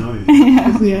remember.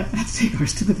 We had to take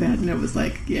ours to the vet, and it was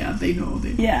like, they know.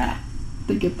 They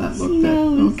get that look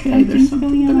that there's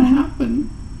something going to happen.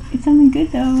 It's something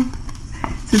good though.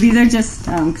 So these are just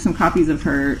some copies of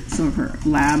some of her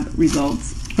lab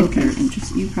results. If you're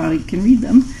interested, you probably can read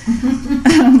them.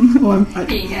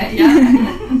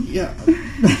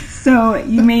 So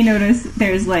you may notice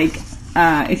there's like,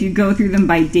 if you go through them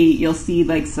by date, you'll see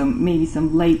like maybe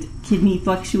some light kidney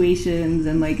fluctuations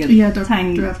and like a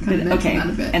tiny bit. Okay,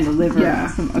 and the liver.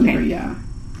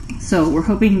 So we're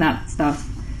hoping that stuff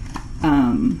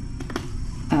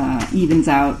evens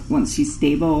out once she's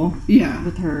stable.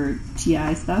 With her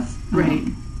GI stuff. Right.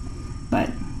 But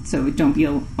so don't be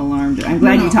alarmed. I'm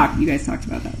glad you guys talked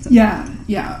about that. So. Yeah.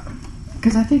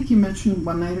 Because I think you mentioned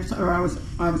one night or I was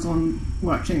on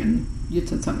watching and you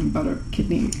said something about her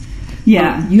kidney.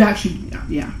 Yeah. You actually,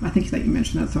 I think that you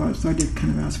mentioned that, so I did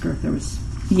kind of ask her if there was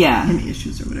any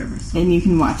issues or whatever. So. And you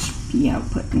can watch pee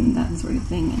output and that sort of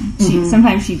thing. And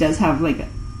sometimes she does have like,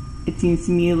 it seems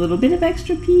to me, a little bit of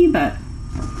extra pee, but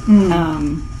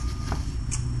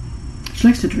She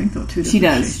likes to drink though too. She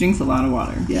does. She drinks a lot of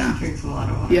water. Yeah. She drinks a lot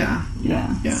of water. Yeah.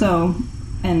 So,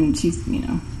 and she's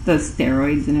the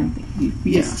steroids and everything.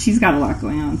 She's got a lot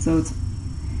going on. So it's.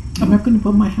 I'm not going to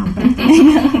put my hand back. I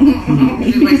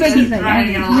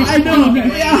know.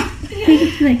 Yeah.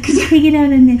 Like, take it out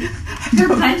in this. Her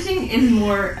punching is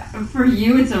more for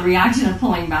you. It's a reaction of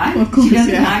pulling back. Of course, she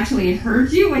doesn't actually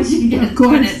hurt you when she gets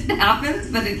when it happens,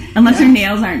 but unless her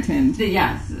nails aren't trimmed.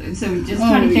 Yes, so we just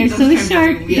try to keep they're those so sharp.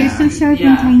 every week. They're so sharp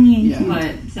and tiny. Yeah.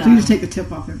 But so you just take the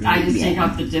tip off every I just take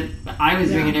off the tip. I was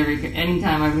doing it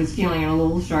anytime I was feeling it a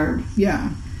little sharp. Yeah.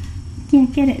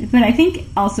 Can't get it. But I think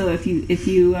also if you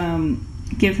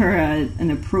give her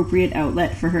an appropriate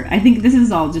outlet for her, I think this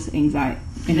is all just anxiety.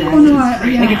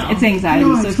 It's anxiety.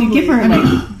 No, so if you give her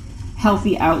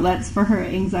healthy outlets for her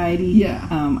anxiety,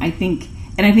 I think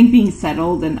being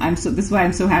settled, and this is why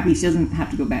I'm so happy she doesn't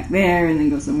have to go back there and then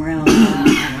go somewhere else.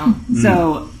 I know.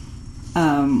 So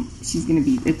she's gonna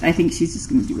be. I think she's just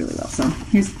gonna do really well. So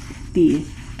here's the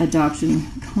adoption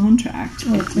contract.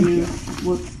 You can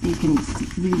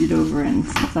read it over and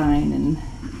sign, and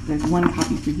there's one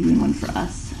copy for you and one for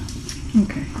us.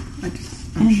 Okay. And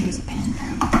here's a pen.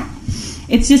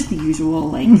 It's just the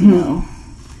usual,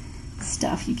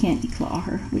 stuff. You can't declaw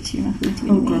her, which you're not going to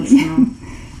anyway. Oh gosh, no.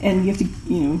 And you have to,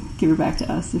 give her back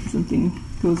to us if something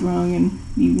goes wrong and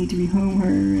you need to rehome her,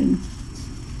 and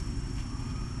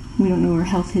we don't know her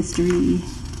health history.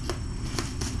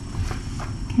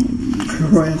 Her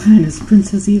Royal Highness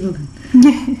Princess Evelyn.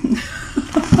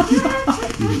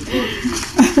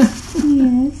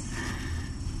 Yes.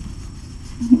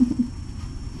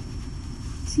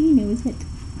 She knows it.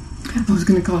 I was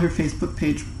going to call her Facebook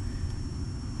page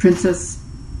Princess.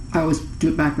 I always do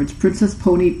it backwards. Princess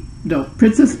Pony Buzz.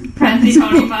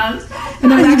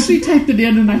 And I actually typed it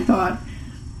in and I thought,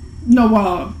 no,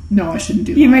 I shouldn't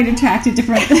do that. You might attract a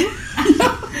different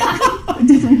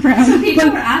crowd. So people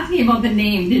were asking about the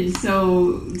name.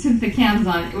 Since the cam's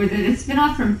on, was it a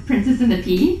spin-off from Princess and the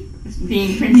Pea?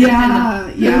 Being Princess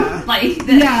and the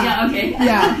okay.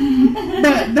 Yeah.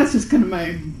 But that's just kind of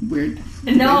my weird.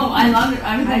 No, I love it.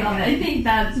 I think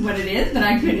that's what it is, but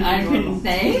I couldn't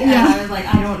say. And I was like,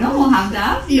 I don't know. We'll have to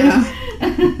ask. Yeah.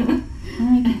 I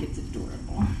think it's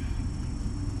adorable.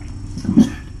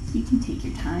 You can take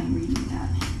your time reading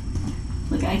that.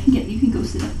 Look, you can go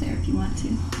sit up there if you want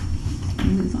to.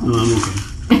 No, I'm okay.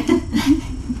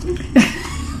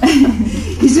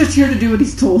 He's just here to do what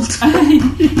he's told.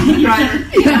 Driver.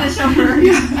 The chauffeur.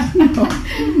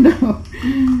 No.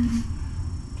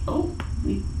 Oh,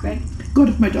 Greg. God,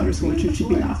 if my daughter's watching, she'd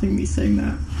be laughing at me saying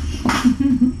that.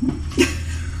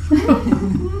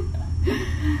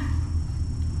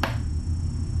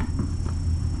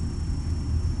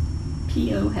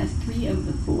 P.O. has 3 of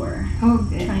the 4. Oh,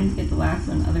 good. Trying to get the last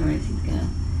one, otherwise he's going to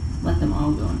let them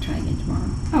all go and try again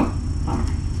tomorrow. Oh, all right.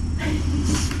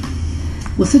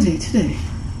 What's the date today?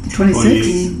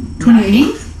 26th?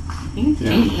 28th? I think.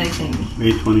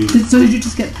 May 20th. So did you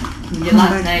just get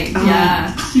last night?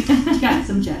 Yeah. She got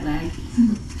some jet lag.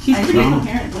 She's pretty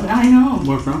coherent. I know.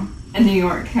 Where from? In New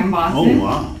York, in Boston. Oh,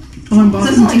 wow. Oh, in So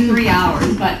Boston it's only too. 3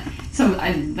 hours, but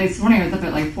this morning I was up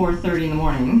at 4:30 in the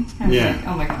morning. I was like,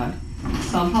 oh my god.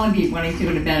 So I'll probably be wanting to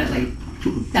go to bed at 7.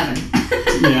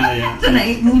 Yeah.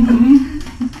 Tonight.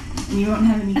 And you won't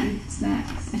have any good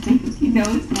snacks. No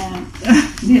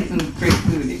snacks. We had some great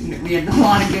food. We had a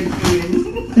lot of good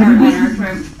food on our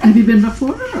trip. Have you been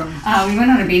before? Or? We went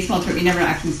on a baseball trip. We never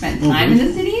actually spent time in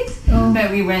the cities,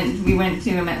 but we went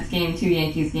to a Mets game, 2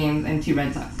 Yankees games, and 2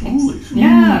 Red Sox games. Holy shit.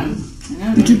 Yeah.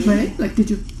 Did you play? Did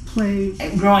you play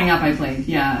Growing up, I played.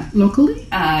 Yeah. locally?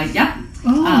 Yeah.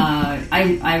 Oh.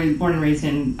 I was born and raised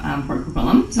in Port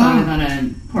Coquitlam, so I was on a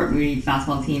Port Moody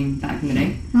basketball team back in the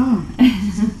day. Oh.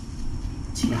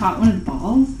 She caught one of the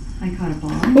balls. I caught a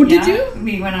ball. Oh, did you?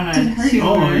 We went on a Did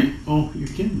tour. Oh, you're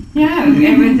kidding. Yeah,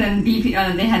 it was in BP.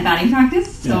 They had batting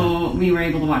practice, so we were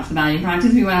able to watch the batting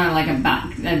practice. We went on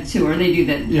a tour. They do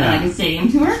a stadium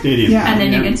tour. Yeah. And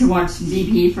then you get to watch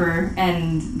BP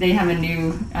and they have a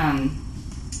new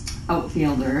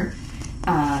outfielder,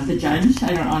 the judge,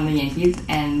 on the Yankees,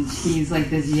 and he's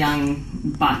this young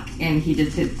buck, and he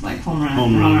just hits home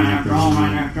run after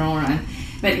home run.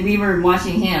 But we were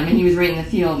watching him, and he was right in the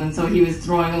field, and so he was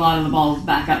throwing a lot of the balls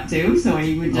back up too. So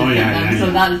he would just get them.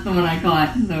 So that's the one I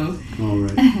caught. So. All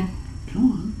right.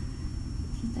 Come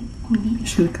on.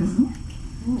 Should I come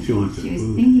on? She wants She your was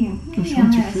food. thinking. She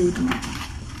wants your food.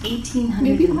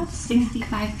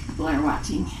 1,865 people are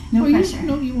watching. No pressure.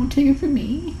 No, you won't take it from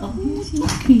me. Oh,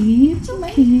 Okay.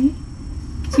 Okay.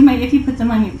 she might, if you put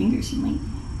them on your finger, she might.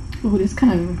 Oh, it is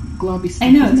kind of globby stuff.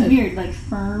 I know, it's isn't it? weird,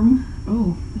 firm.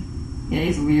 Oh. Yeah,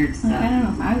 he's weird stuff. Like, I don't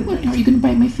know if I would What, like are you going to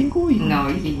bite my finger? Or you No,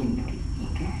 he wouldn't do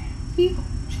anything.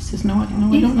 She says, no, I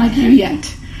don't like you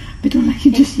yet. I don't like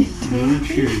you just yet. I'm not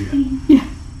sure yet. Yeah.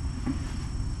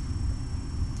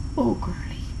 Oh,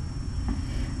 girlie.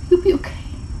 You'll be okay.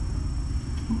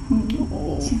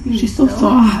 Oh, she's so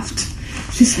soft.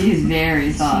 She's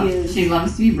very soft. She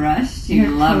loves to be brushed. She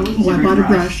loves to be I bought a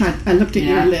brushed. brush. I looked at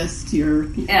your list.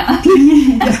 Yeah.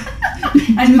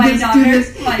 And And my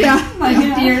daughter's my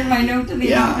dear, my note to the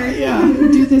doctor. Yeah.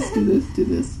 Do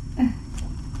this.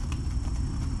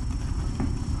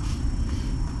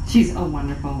 She's a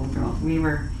wonderful little girl. We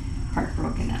were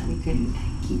heartbroken that we couldn't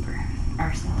keep her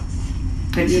ourselves.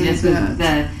 But she just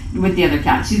with the other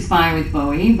cat. She's fine with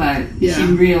Bowie, but she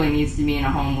really needs to be in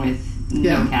a home with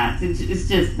no cats. It's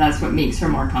just that's what makes her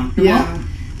more comfortable. Yeah.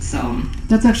 So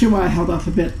that's actually why I held off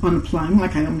a bit on applying.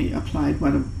 Like I only applied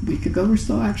a week ago or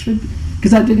so, actually,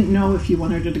 because I didn't know if you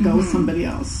wanted her to go with somebody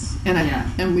else,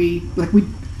 and we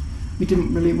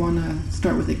didn't really want to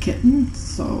start with a kitten,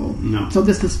 so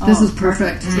this is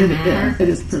perfect. It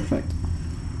is perfect.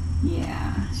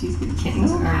 yeah, she's good.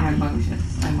 Kittens are rambunctious.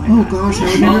 Oh gosh, I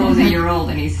He's almost a year old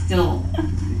and he still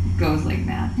goes like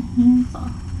that.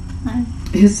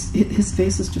 His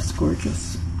face is just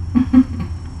gorgeous.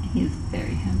 He's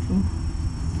very handsome.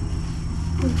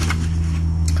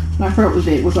 I forgot what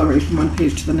date was already from one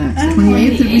page to the next.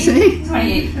 28th, did we say?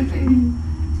 28th, okay.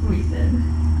 We said.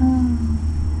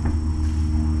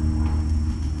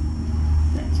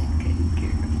 Such a good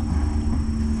girl.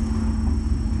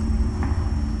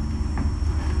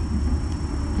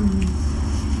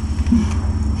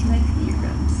 She likes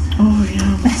earrubs. Oh yeah,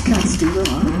 those cats do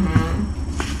that.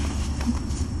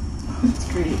 That's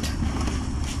great.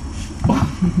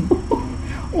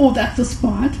 Oh, that's a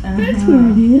spot. That's where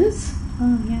it is.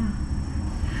 Oh, yeah.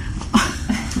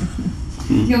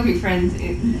 You'll be friends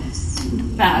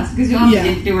fast because you'll have to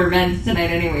get to her meds tonight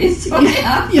anyways. So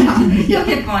you'll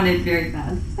get bonded very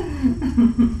fast.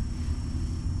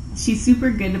 She's super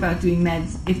good about doing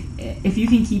meds. If you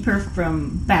can keep her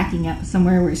from backing up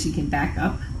somewhere where she can back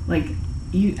up, like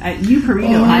you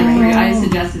Perito. I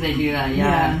suggested they do that.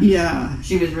 Yeah.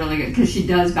 She was really good because she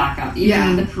does back up.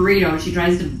 Even the Perito, she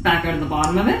tries to back out of the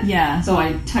bottom of it. Yeah. So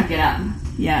I tuck it up.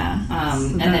 Yeah.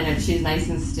 And then if she's nice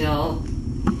and still,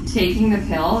 taking the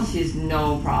pill, she's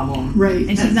no problem. Right.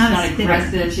 And she's not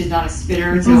aggressive. She's not a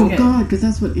spitter. Oh God, because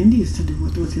that's what Indy used to do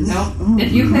with his. Nope. Oh,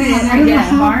 if you put it in there, get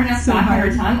far enough back on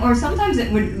her tongue, or sometimes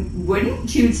it wouldn't.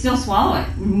 She would still swallow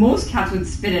it. Most cats would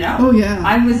spit it out. Oh yeah.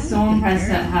 I was so impressed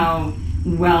at how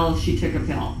well she took a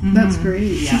pill. That's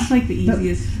great. She's like the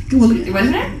easiest. Wasn't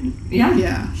it? Yeah.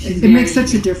 Yeah. It makes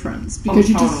such a difference because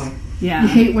you totally. you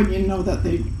hate when you know that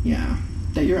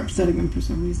that you're upsetting them for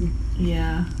some reason.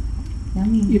 Yeah.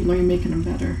 Even though you're making them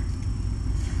better.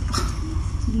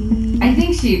 I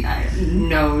think she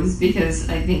knows because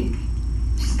I think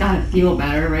she's got to feel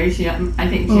better, right? I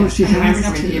think she has every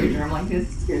time I to. give it to her, I'm like, this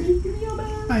is going to feel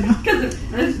better. I know.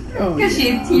 Because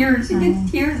she has tears. She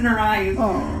gets tears in her eyes.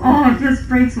 Oh, it just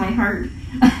breaks my heart.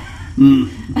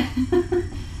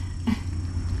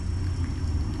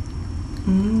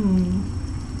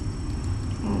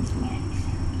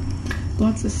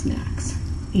 Lots of snacks.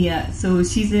 Yeah, so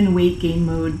she's in weight gain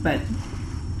mode, but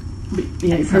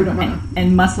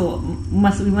and muscle. We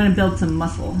want to build some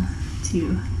muscle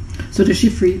too. So does she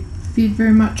feed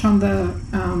very much on the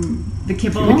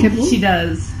kibble? The kibble? She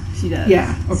does.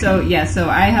 Yeah. Okay. So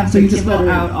I have the kibble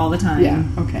out all the time. Yeah.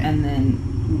 Okay. And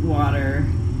then water,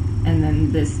 and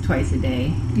then this twice a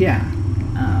day. Yeah.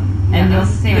 And you'll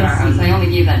see in our house. I only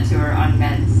gave that to her on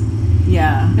meds.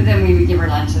 Yeah. But then we would give her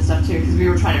lunch and stuff too, because we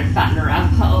were trying to fatten her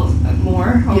up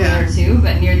more over there too.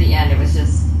 But near the end, it was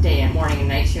just morning and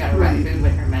night. She got her food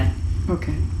with her med.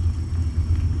 Okay.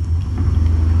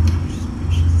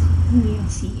 We'll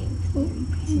see it.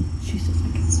 She says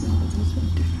I can smell it. That's so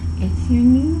different. It's your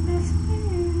new best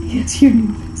friend. It's your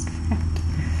new best friend.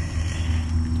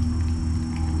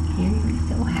 You're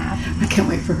so happy. I can't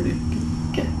wait for her to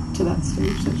get to that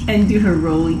stage. And do her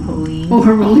roly-poly. Oh,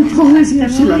 her roly-polies. Yeah,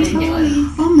 she loves ridiculous.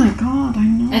 Oh my God, I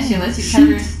know. And she lets you touch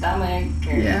her stomach.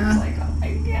 Yeah. It's like, oh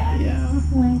my God. Yeah.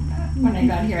 When I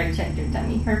got here, I checked her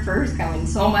tummy. Her fur's coming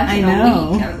so much in a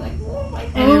week. I was like, oh my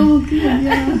God. Oh, good,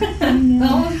 yeah.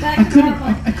 It's almost back to normal.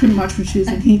 I couldn't watch when she was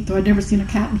in heat, though. I'd never seen a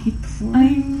cat in heat before. I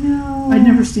know. I'd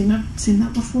never seen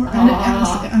that before. And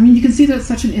I mean, you can see that it's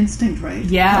such an instinct, right?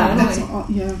 Yeah. Totally. That's all,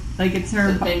 yeah. Like it's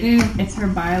her. They do. It's her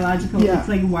biological. Yeah. It's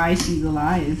like why she's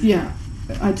alive. Yeah.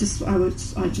 I just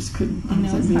couldn't. I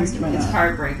was amazed by It's that.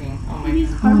 heartbreaking. Oh my It is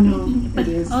God. heartbreaking, it but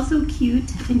is. also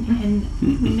cute, and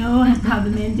we know how the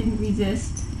men didn't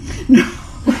resist. No.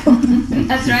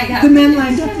 That's right. The men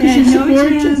lined up because she's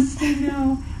gorgeous. I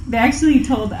know. They actually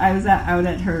told, I was out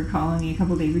at her colony a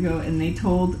couple days ago, and they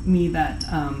told me that,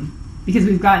 because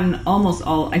we've gotten almost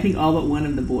all, I think all but one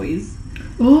of the boys.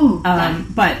 Oh.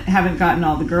 But haven't gotten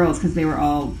all the girls because they were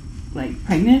all, like,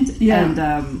 pregnant.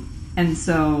 Yeah. And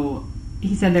so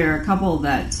he said there are a couple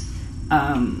that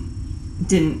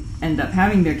didn't end up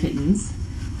having their kittens.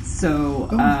 So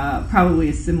probably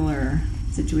a similar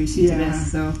situation to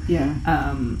this. So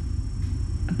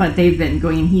but they've been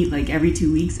going in heat like every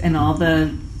 2 weeks, and all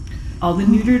the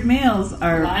neutered males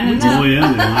are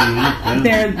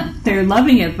they're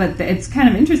loving it. But it's kind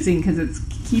of interesting because it's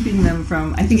keeping them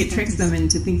from. I think it tricks them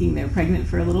into thinking they're pregnant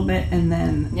for a little bit, and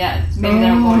then maybe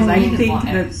they're always. I think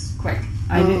that's quick.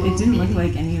 It didn't look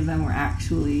like any of them were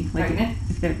actually like pregnant.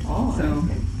 If they're so.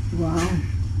 Wow.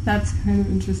 That's kind of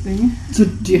interesting. So,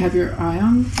 do you have your eye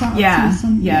on that? Yeah.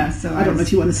 So I don't know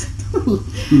if you want to say.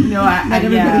 No,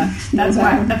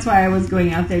 That's why I was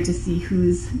going out there to see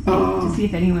to see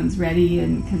if anyone's ready,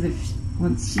 and because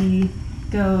once she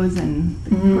goes and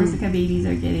the Corsica babies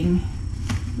are getting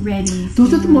ready.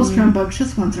 Those are the most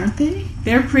rambunctious ones, aren't they?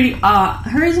 They're pretty.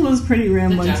 Hers was pretty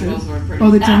rambunctious. The jungles were pretty.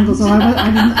 Oh, the jungles.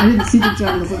 I didn't see the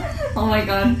jungles. Oh my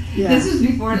god! Yeah. This was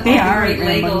before they are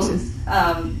great rambunctious.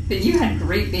 But you had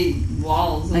great big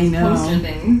walls and I know. poster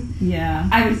things. Yeah.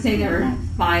 I would say they were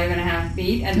 5.5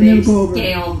 feet, and they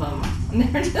scaled them. And they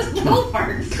were just little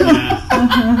parts. They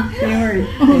were.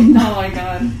 Oh my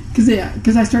god.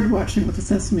 Because I started watching with the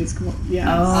Sesames.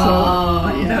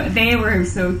 They were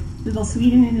so little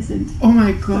sweet and innocent. Oh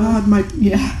my god. Oh my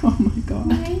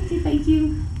god. Hi, say thank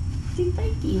you. Say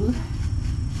thank you.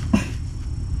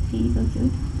 See, so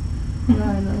cute.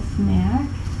 Our little snack.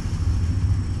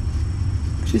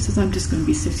 She says, I'm just going to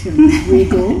be sitting here and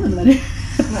wiggle and let it.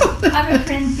 I'm a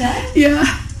princess. Yeah.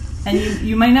 And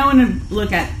you might not want to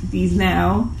look at these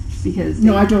now because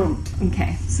no, I don't.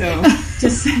 Okay, so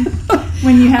just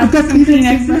when you have some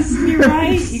Kleenexes in your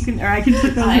eye, you can, or I can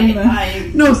put those in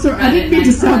the. No, sir, I didn't mean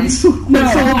to sound so. No,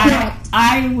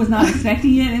 I was not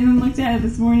expecting it, and then looked at it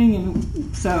this morning,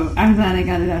 and so I'm glad I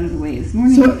got it out of the way this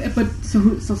morning.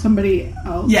 So somebody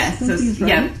else. Yes. So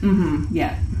right?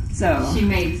 Yeah. So she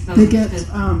makes those. They get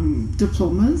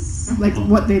diplomas, like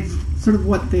what they've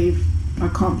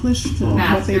accomplished,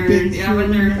 what they've been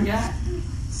through.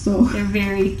 So they're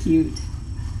very cute.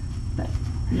 But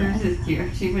hers is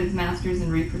cute. She was masters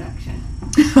in reproduction.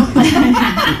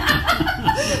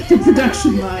 The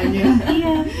production line,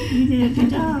 Yeah, you did a good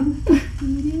job.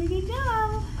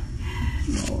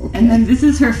 Okay. And then this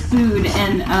is her food,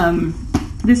 and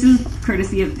this is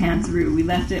courtesy of Pantsaroo. We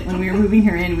left it when we were moving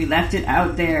her in. We left it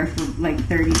out there for like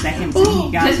 30 seconds.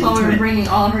 Just while we were bringing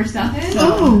all of her stuff in.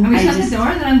 And we shut the door,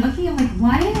 and I'm looking. I'm like,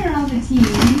 why are all the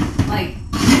TVs like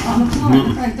on the floor at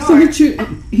the front door? So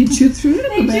he chewed through it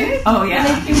in the bag? Oh yeah.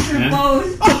 And they chewed through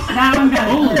both. That one got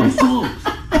it.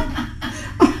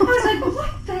 I was like,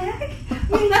 what bag?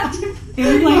 We left it. It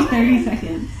was like 30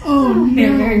 seconds. Oh no.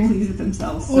 They're very pleased with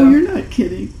themselves. So. Oh, you're not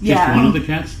kidding. Yeah. Just one of the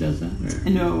cats does that? Or?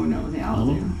 No, they all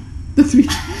do. The three.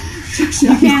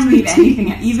 You can't leave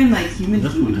anything, even like human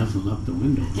This food. one hasn't left the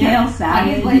window. Kale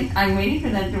salad. I'm waiting for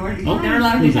that door to go. They're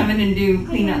allowed to come in and do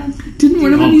cleanup. Didn't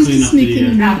one of them used to sneak in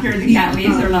and after the cat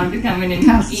leaves? They're allowed to come in and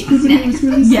eat snacks.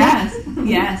 Really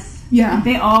Yes. Yeah.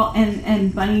 They all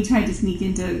and Bunny tried to sneak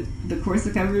into the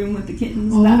Corsica room with the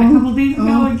kittens a couple days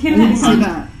ago, and Kim didn't see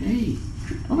that. Hey.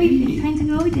 Oh wait, it's time to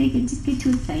go. Did it just get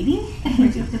too exciting? Or do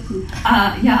you have to poop?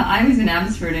 Yeah, I was in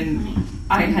Abbotsford and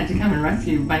I had to come and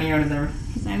rescue Bunny out of the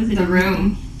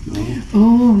room.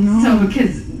 Oh no! So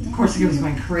because Corsica was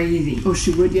going crazy. Oh,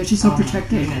 she would. Yeah, she's so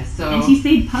protective. And she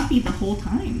stayed puppy the whole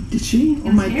time. Did she?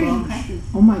 Oh my god!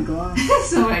 Oh my god!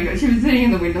 So she was sitting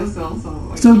in the windowsill.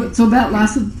 So that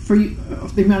lasted for you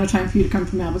the amount of time for you to come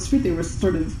from Abbotsford. They were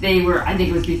sort of. They were. I think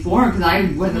it was before because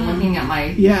I wasn't looking at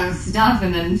my stuff,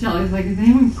 and then Shelly was like, "Is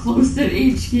anyone close to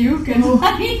HQ? Because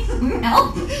I need some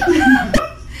help."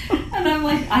 And I'm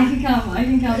like, I can come,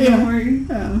 don't worry.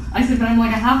 Yeah. I said, but I'm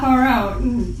like a half hour out.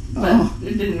 But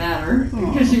it didn't matter.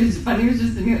 Because Bunny was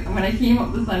just sitting, when I came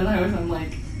up the side of the house, I'm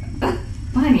like,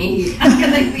 Bunny.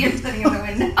 Because I see her sitting in the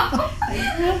window.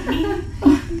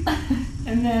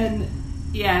 And then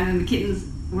the kittens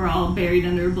were all buried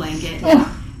under a blanket.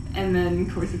 And then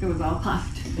Corsica was all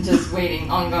puffed. Just waiting,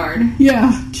 on guard.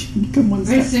 Yeah. Come one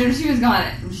as soon as she was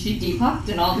gone, she depuffed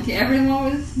and everyone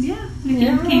was... Yeah.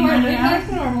 Everyone came running back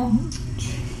to normal.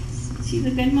 She's a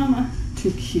good mama.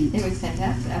 Too cute. It was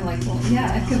fantastic. I'm like, well,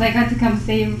 yeah, because I got to come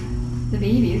save the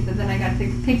babies, but then I got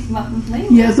to pick them up and play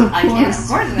with Yes, of course. I can, of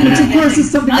course. Which, of course,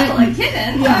 is something that... Not like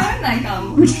kitten. Yeah. Why wouldn't I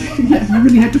come? You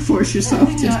really had to force yourself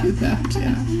to do that,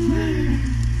 yeah.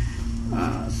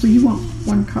 So you want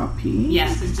one copy?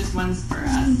 Yes, so just one's for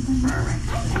us, for our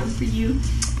records. One's for you.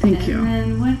 Thank you. And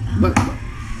then what? What?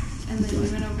 And then we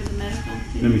went over the medical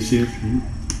thing. Let me see it.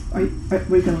 What are you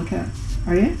going to look at?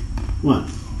 Are you? What?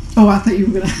 Oh, I thought you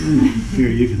were going to... Here,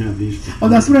 you can have these. Oh,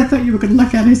 that's what I thought you were going to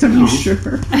look at. I said, No. you sure? No,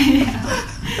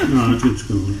 I was just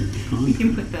going to look at the We contract.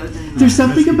 can put those in. There's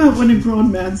something about when a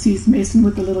grown man sees Mason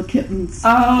with the little kittens.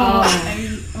 Yeah.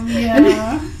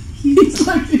 He's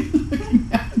like looking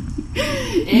at me.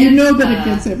 You know that it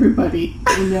gets everybody.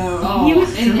 I know. Oh, He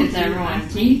was it so hits cute. everyone.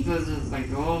 Keith was just like,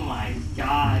 oh my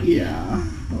god. Yeah.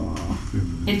 Oh.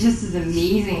 It just is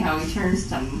amazing how he turns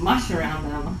to mush around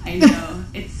them. I know.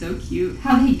 It's so cute.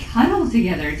 How they cuddle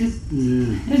together. Just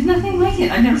Yeah. there's nothing like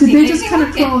it. I've never Did seen they just anything kind of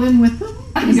like it. crawl in with them?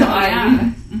 I know.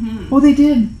 Yeah. Mm-hmm. Oh, they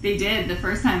did. They did. The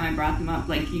first time I brought them up,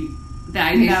 like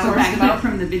that They that sourced them out?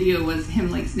 clip from the video was him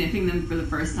like sniffing them for the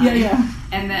first time. Yeah.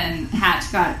 And then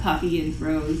Hatch got puffy and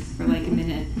froze for like a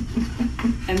minute.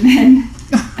 And then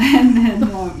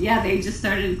they just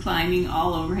started climbing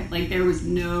all over him. Like there was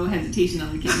no hesitation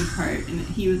on the kitten's part, and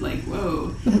he was like,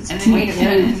 "Whoa!" That's and cute. then Wait a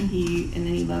minute. and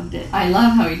then he loved it. I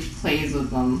love how he plays with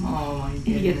them. Oh my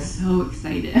He gets goodness. so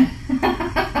excited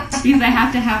because I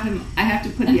have to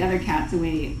put the other cats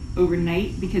away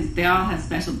overnight because they all have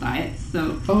special diets.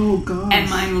 So Oh, God. and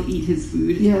mine will eat his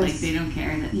food. Yes. Like they don't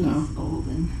care that he's No. old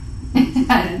and.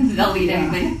 They'll eat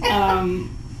Yeah. anything.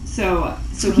 So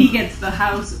he gets the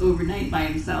house overnight by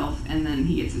himself, and then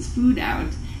he gets his food out.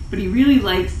 But he really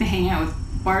likes to hang out with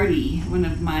Barty, one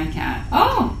of my cats.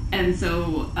 Oh. And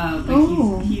so,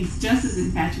 Oh. he's just as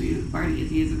infatuated with Barty as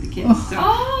he is with the kids. So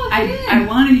Oh, I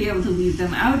want to be able to leave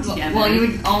them out together. Well, you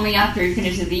would only after he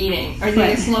finishes eating. Or is he But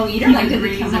a slow eater? He's Like, a does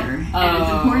he come up- grazer, and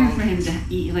it's important for him to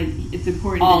eat. Like it's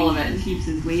important All that of he it. keeps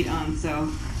his weight on. So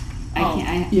Oh,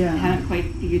 I yeah. haven't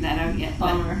quite figured that out yet. But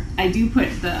Bummer. I do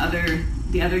put the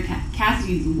other cat.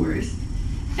 Cassidy's the worst,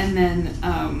 and then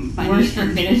Bunny Worse for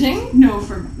and- finishing? No,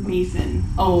 for Mason.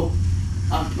 Oh.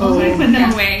 So I put them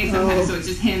Yeah. away sometimes, Oh. so it's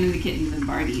just him and the kittens and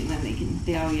Barty, and then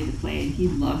they all get to play, and he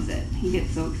loves it. He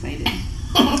gets so excited.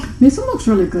 Mason looks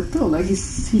really good, though. Like,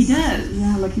 he's He does.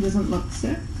 Yeah, like he doesn't look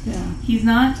sick. Yeah. He's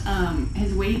not.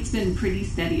 His weight's been pretty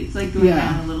steady. It's like going Yeah.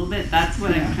 down a little bit. That's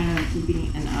what Yeah. I'm kind of keeping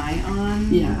an eye on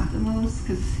Yeah. the most,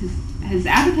 because his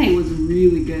appetite was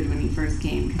really good when he first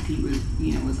came, because he was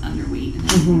was underweight and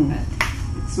everything. Mhm.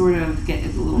 But it sort of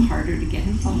it's a little harder to get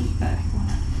him to eat. But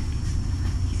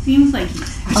he seems like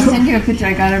he's. I'll send you a picture.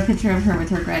 I got a picture of her with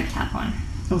her red cap on.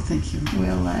 Oh, thank you.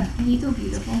 We'll He's so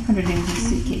beautiful. put it in his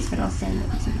suitcase, but I'll send it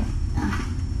to you.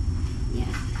 Yeah.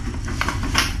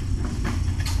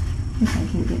 If I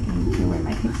can get him to where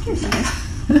my pictures are.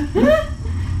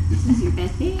 This is your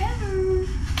best day ever.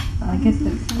 I'll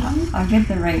get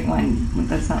the right one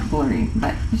that's not blurry,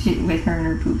 but with her and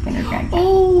her poop and her grandpa.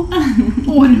 Oh,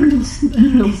 and her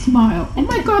little smile. Oh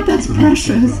my God, that's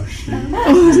precious.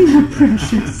 Oh, isn't that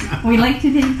precious? We like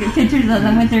to take pictures of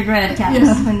them with their grad caps.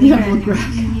 Yeah, when they yeah, turn. little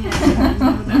grad. Yeah, that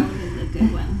one is a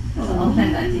good one. So I'll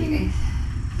send that to you guys.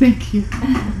 Thank you.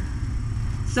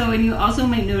 So, and you also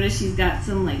might notice she's got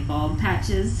some like bald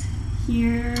patches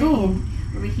here, Oh.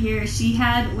 over here. She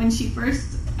had when she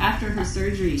first after her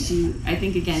surgery. I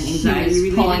think again She anxiety was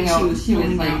related. pulling out. She was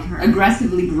pulling like out her.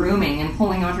 aggressively grooming and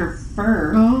pulling out her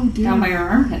fur Oh, dear. down by her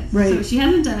armpits. Right. So she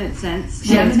hasn't done it since.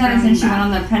 She hasn't done it since she went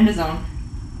growing on the prednisone.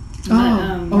 But,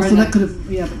 Oh, or so the- that could have,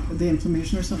 the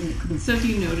inflammation or something. It could have. So if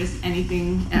you notice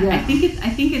anything, Yeah. I think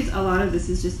it's a lot of this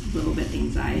is just a little bit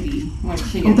anxiety. When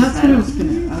she Oh, gets that's what I settled. was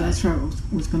gonna. That's what I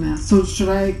was gonna ask. So should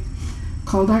I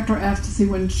call Dr. F to see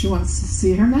when she wants to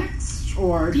see her next,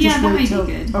 or just Yeah, that wait might be till?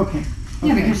 good. Okay.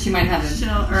 Yeah, Okay. because she might have She'll,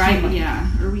 a.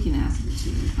 or we can ask her to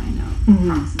find out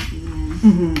Mhm. approximately when.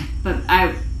 Mm-hmm. But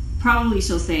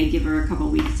she'll say give her a couple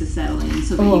weeks to settle in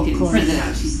so that Oh, you of can course. see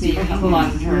how she's See doing. how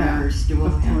long term Yeah. her stool.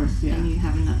 Of course, yeah. And you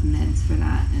have enough meds for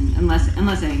that, and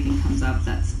unless anything comes up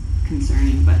that's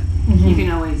concerning, but Mhm. you can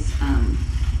always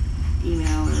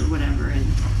email or whatever, and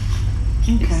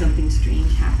if Okay. something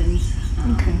strange happens.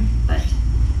 Okay. But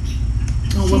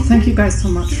Oh, well, thank you guys so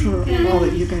much for all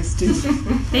that you guys do.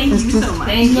 thank It's you just- so much.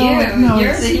 Thank No, you. no,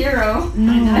 You're it's- the hero. I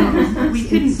know. We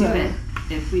couldn't It's, do it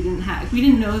if we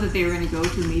didn't know that they were going to go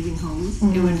to amazing homes.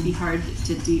 It would be hard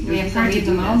to do. It We would have be to hard to leave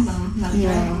do them this. awesome. That's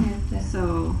Yeah. right.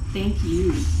 So thank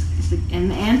you,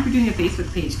 and for doing a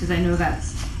Facebook page, because I know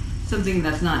that's something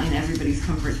that's not in everybody's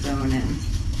comfort zone.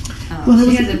 And Well, it She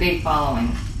was- has a big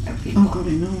following of people. Oh God,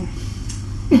 I know.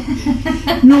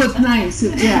 No, it's nice.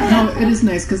 It is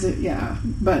nice because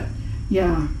but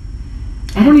yeah.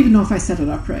 I don't even know if I set it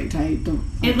up right. I don't.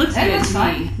 it looks That good looks to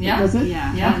fine. me. Yeah. Was it?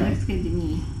 Yeah, Yeah. it looks good to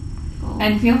me.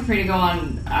 And feel free to go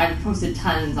on. I've posted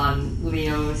tons on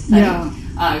Leo's site. Yeah.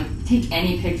 take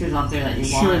any pictures off there that you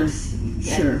Sure. want.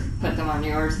 Sure. Put them on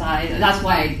your side. That's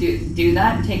why I do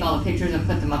that and take all the pictures and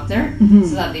put them up there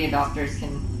so that the adopters can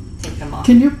take them off.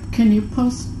 Can you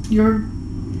post your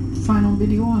final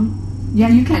video on? Yeah,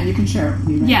 you can. You can share it with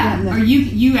me. Right? Yeah, and then- or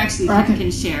you actually Or I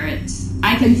can share it.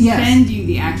 I can send you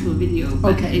the actual video,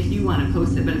 but if you want to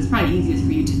post it, but it's probably easiest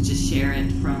for you to just share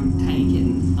it from Tiny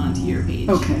Kittens onto your page.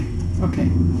 Okay.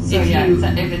 So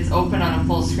if it's open on a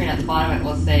full screen at the bottom, it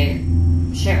will say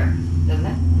share, doesn't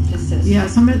it? Just says Yeah,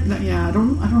 I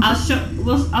don't. I'll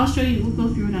show you. We'll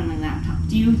go through it on my laptop.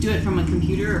 Do you do it from a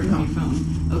computer or from your phone?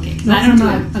 Okay, No, I don't do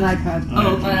an it. iPad.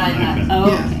 Oh, an iPad. Oh,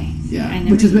 Yeah. okay. Yeah,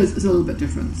 which is a little bit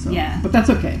different. So. Yeah. But that's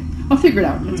okay. I'll figure it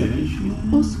out. It's okay.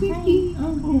 Oh, sweetie.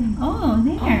 Oh,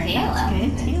 there. Tail That's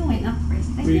good. Tail went up for a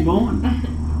second. Where you going?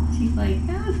 She's like,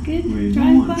 that was good. Where you Drive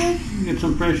going? by. Get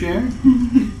some fresh air?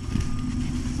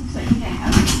 So I think I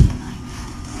have it.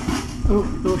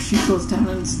 Oh, she goes down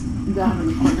in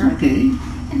the corner. Okay.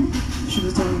 She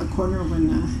was down in the corner when.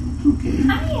 Okay.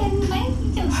 Hi, and my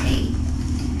okay.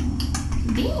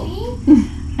 Baby.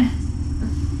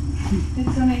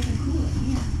 It's so nice and cool in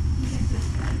here.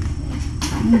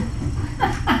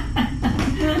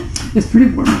 It's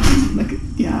pretty warm. Like,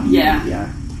 yeah.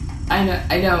 Yeah. I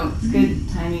know. It's good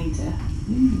timing to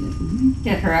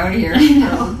get her out of here.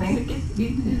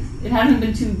 It hasn't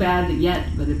been too bad yet,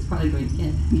 but it's probably going to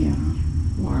get Yeah.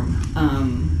 warm.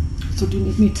 So do you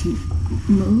need me to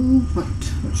move? What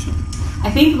should I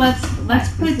think let's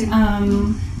put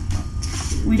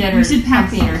we should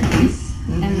pack in her case.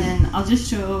 and then I'll just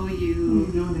show you. What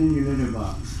are you doing in your litter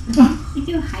box? You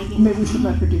do hiding. Maybe we should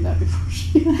let her do that before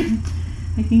she.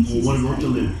 I think she's. What just about the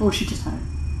hiding. litter? Oh, she just had it.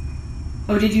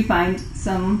 Oh, did you find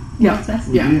some? Yeah. access?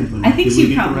 We Yeah. did, but I think did she we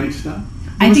get probably- the right stuff?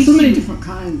 I There's think so many she- different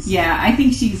kinds. Yeah, I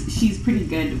think she's pretty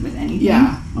good with anything.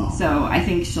 Yeah. Oh. So I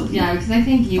think she'll. Be, Yeah, because I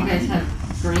think you guys have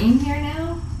green here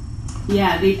now.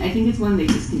 Yeah, I think it's one they I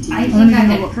discontinued. think I know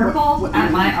had what- purple what at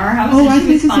they our house, Oh, I and she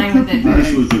think was it's a fine with purple it. bag.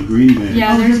 This was a green bag.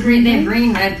 Yeah, there's green. They have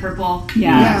green, red, purple.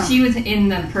 Yeah. She was in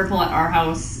the purple at our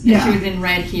house. And Yeah. she was in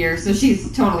red here, so she's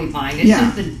totally fine. It's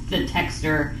Yeah. just the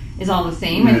texture is all the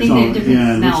same. I Yeah, think it's they all- have different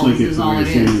yeah, it looks smells. like it's Is all the it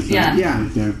very same is. as Yeah. that. Yeah.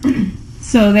 Right there.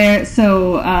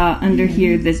 So under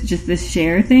here, this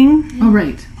share thing, Oh,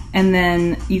 right. and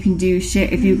then you can do share.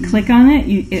 If you click on it,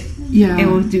 it Yeah.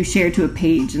 will do share to a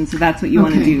page, and so that's what you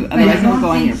want to Okay. do. But I Otherwise, it'll don't go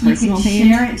on your think you personal can page.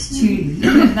 share it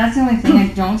to. That's the only thing. I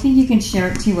don't think you can share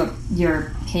it to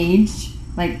your page,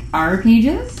 like our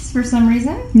pages, for some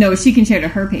reason. No, she can share to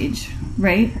her page,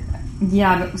 right?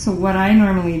 Yeah, but so what I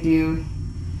normally do,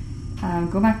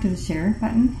 go back to the share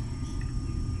button.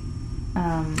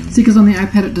 See, because on the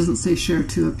iPad it doesn't say share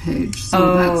to a page. So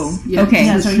Oh, that's, yeah, okay. it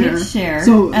Yeah, says so share. hit share.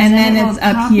 So, And then it will it's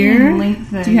up copy here. and link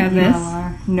the Do you have this?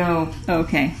 URL. No.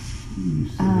 Okay.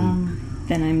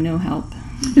 Then I'm no help.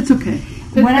 it's okay.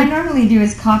 What I normally do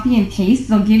is copy and paste.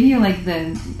 They'll give you like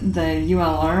the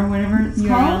URL or whatever it's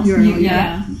called. URL,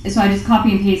 Yeah. So I just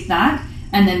copy and paste that,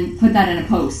 and then put that in a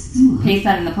post. Paste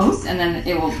that in the post, and then the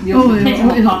picture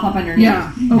will pop up underneath.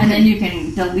 Yeah, okay. And then you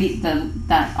can delete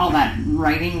all that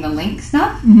writing the link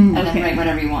stuff, Mm-hmm. and Okay. then write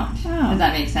whatever you want. Oh. Does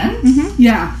that make sense?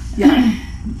 Yeah.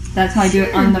 That's how I do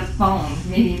it on the phone.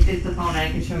 Maybe if it's the phone, I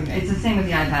can show you. It's the same with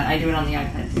the iPad. I do it on the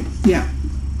iPad too. Yeah.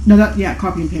 No,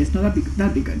 copy and paste. No,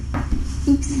 that'd be good.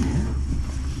 Oops.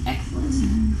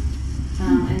 Excellent.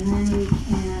 And then we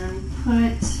can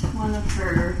put one of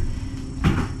her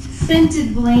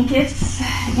scented blankets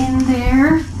in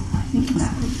there. I think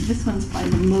this one's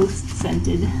probably the most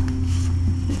scented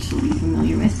that she'll be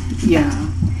familiar with. Yeah.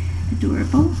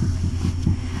 Adorable.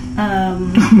 Oh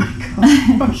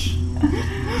my gosh.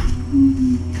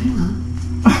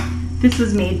 This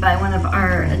was made by one of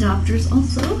our adopters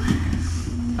also.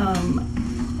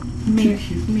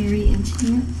 Mary and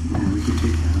Chance.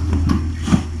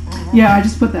 Yeah, I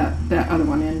just put that other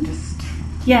one in. Just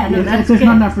Yeah, no, that's there's good.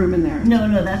 not enough room in there.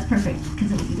 No, that's perfect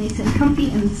because it'll be nice and comfy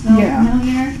and smell Yeah.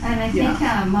 familiar. And I think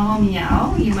Mama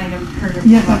Meow, you might have heard of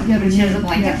Yeah, her, yeah, when she has a yeah.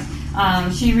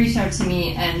 blanket. She reached out to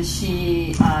me and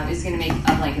she is going to make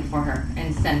a blanket for her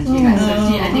and send to you guys.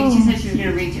 So I think she said she was going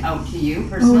to reach out to you Oh,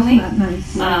 personally. isn't that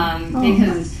nice?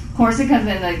 Because Corsica's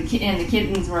and the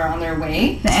kittens were on their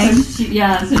way. The eggs? So she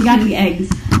got the eggs.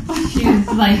 She was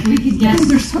like, we could get.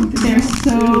 There's something. They're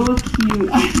so cute.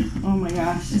 Oh my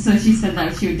gosh. So she said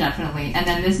that she would definitely. And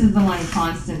then this is the one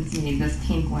Constance made, this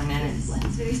pink one, and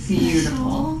it's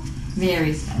beautiful,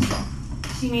 very special.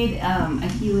 She made a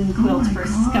healing quilt for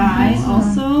God, Sky yeah.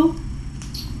 also.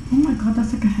 Oh my god,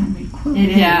 that's like a handmade quilt. It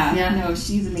is. Yeah. Yeah. No,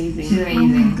 she's amazing. She's Oh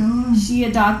amazing. my god. She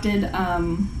adopted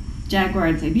Jaguar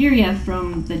in Siberia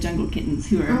from the Jungle Kittens,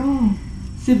 who are Oh.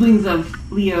 siblings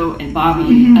of Leo and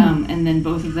Bobby, and then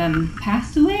both of them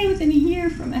passed away within a year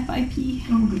from FIP.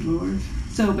 Oh, good Lord.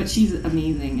 So, but she's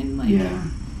amazing and like, Yeah.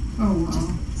 Oh,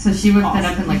 wow. So she whipped that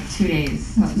up in like 2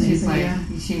 days. So she's amazing, like, yeah.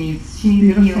 she needs a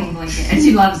healing blanket, and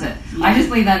she loves it. I just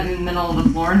laid that in the middle of the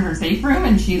floor in her safe room,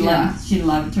 and she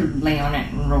loved to lay on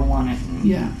it and roll on it. And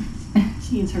Yeah.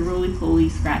 she needs her roly-poly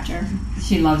scratcher.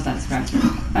 she loves that scratcher.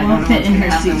 I Won't don't know fit in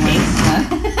what's her gonna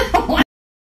happen suitcase. with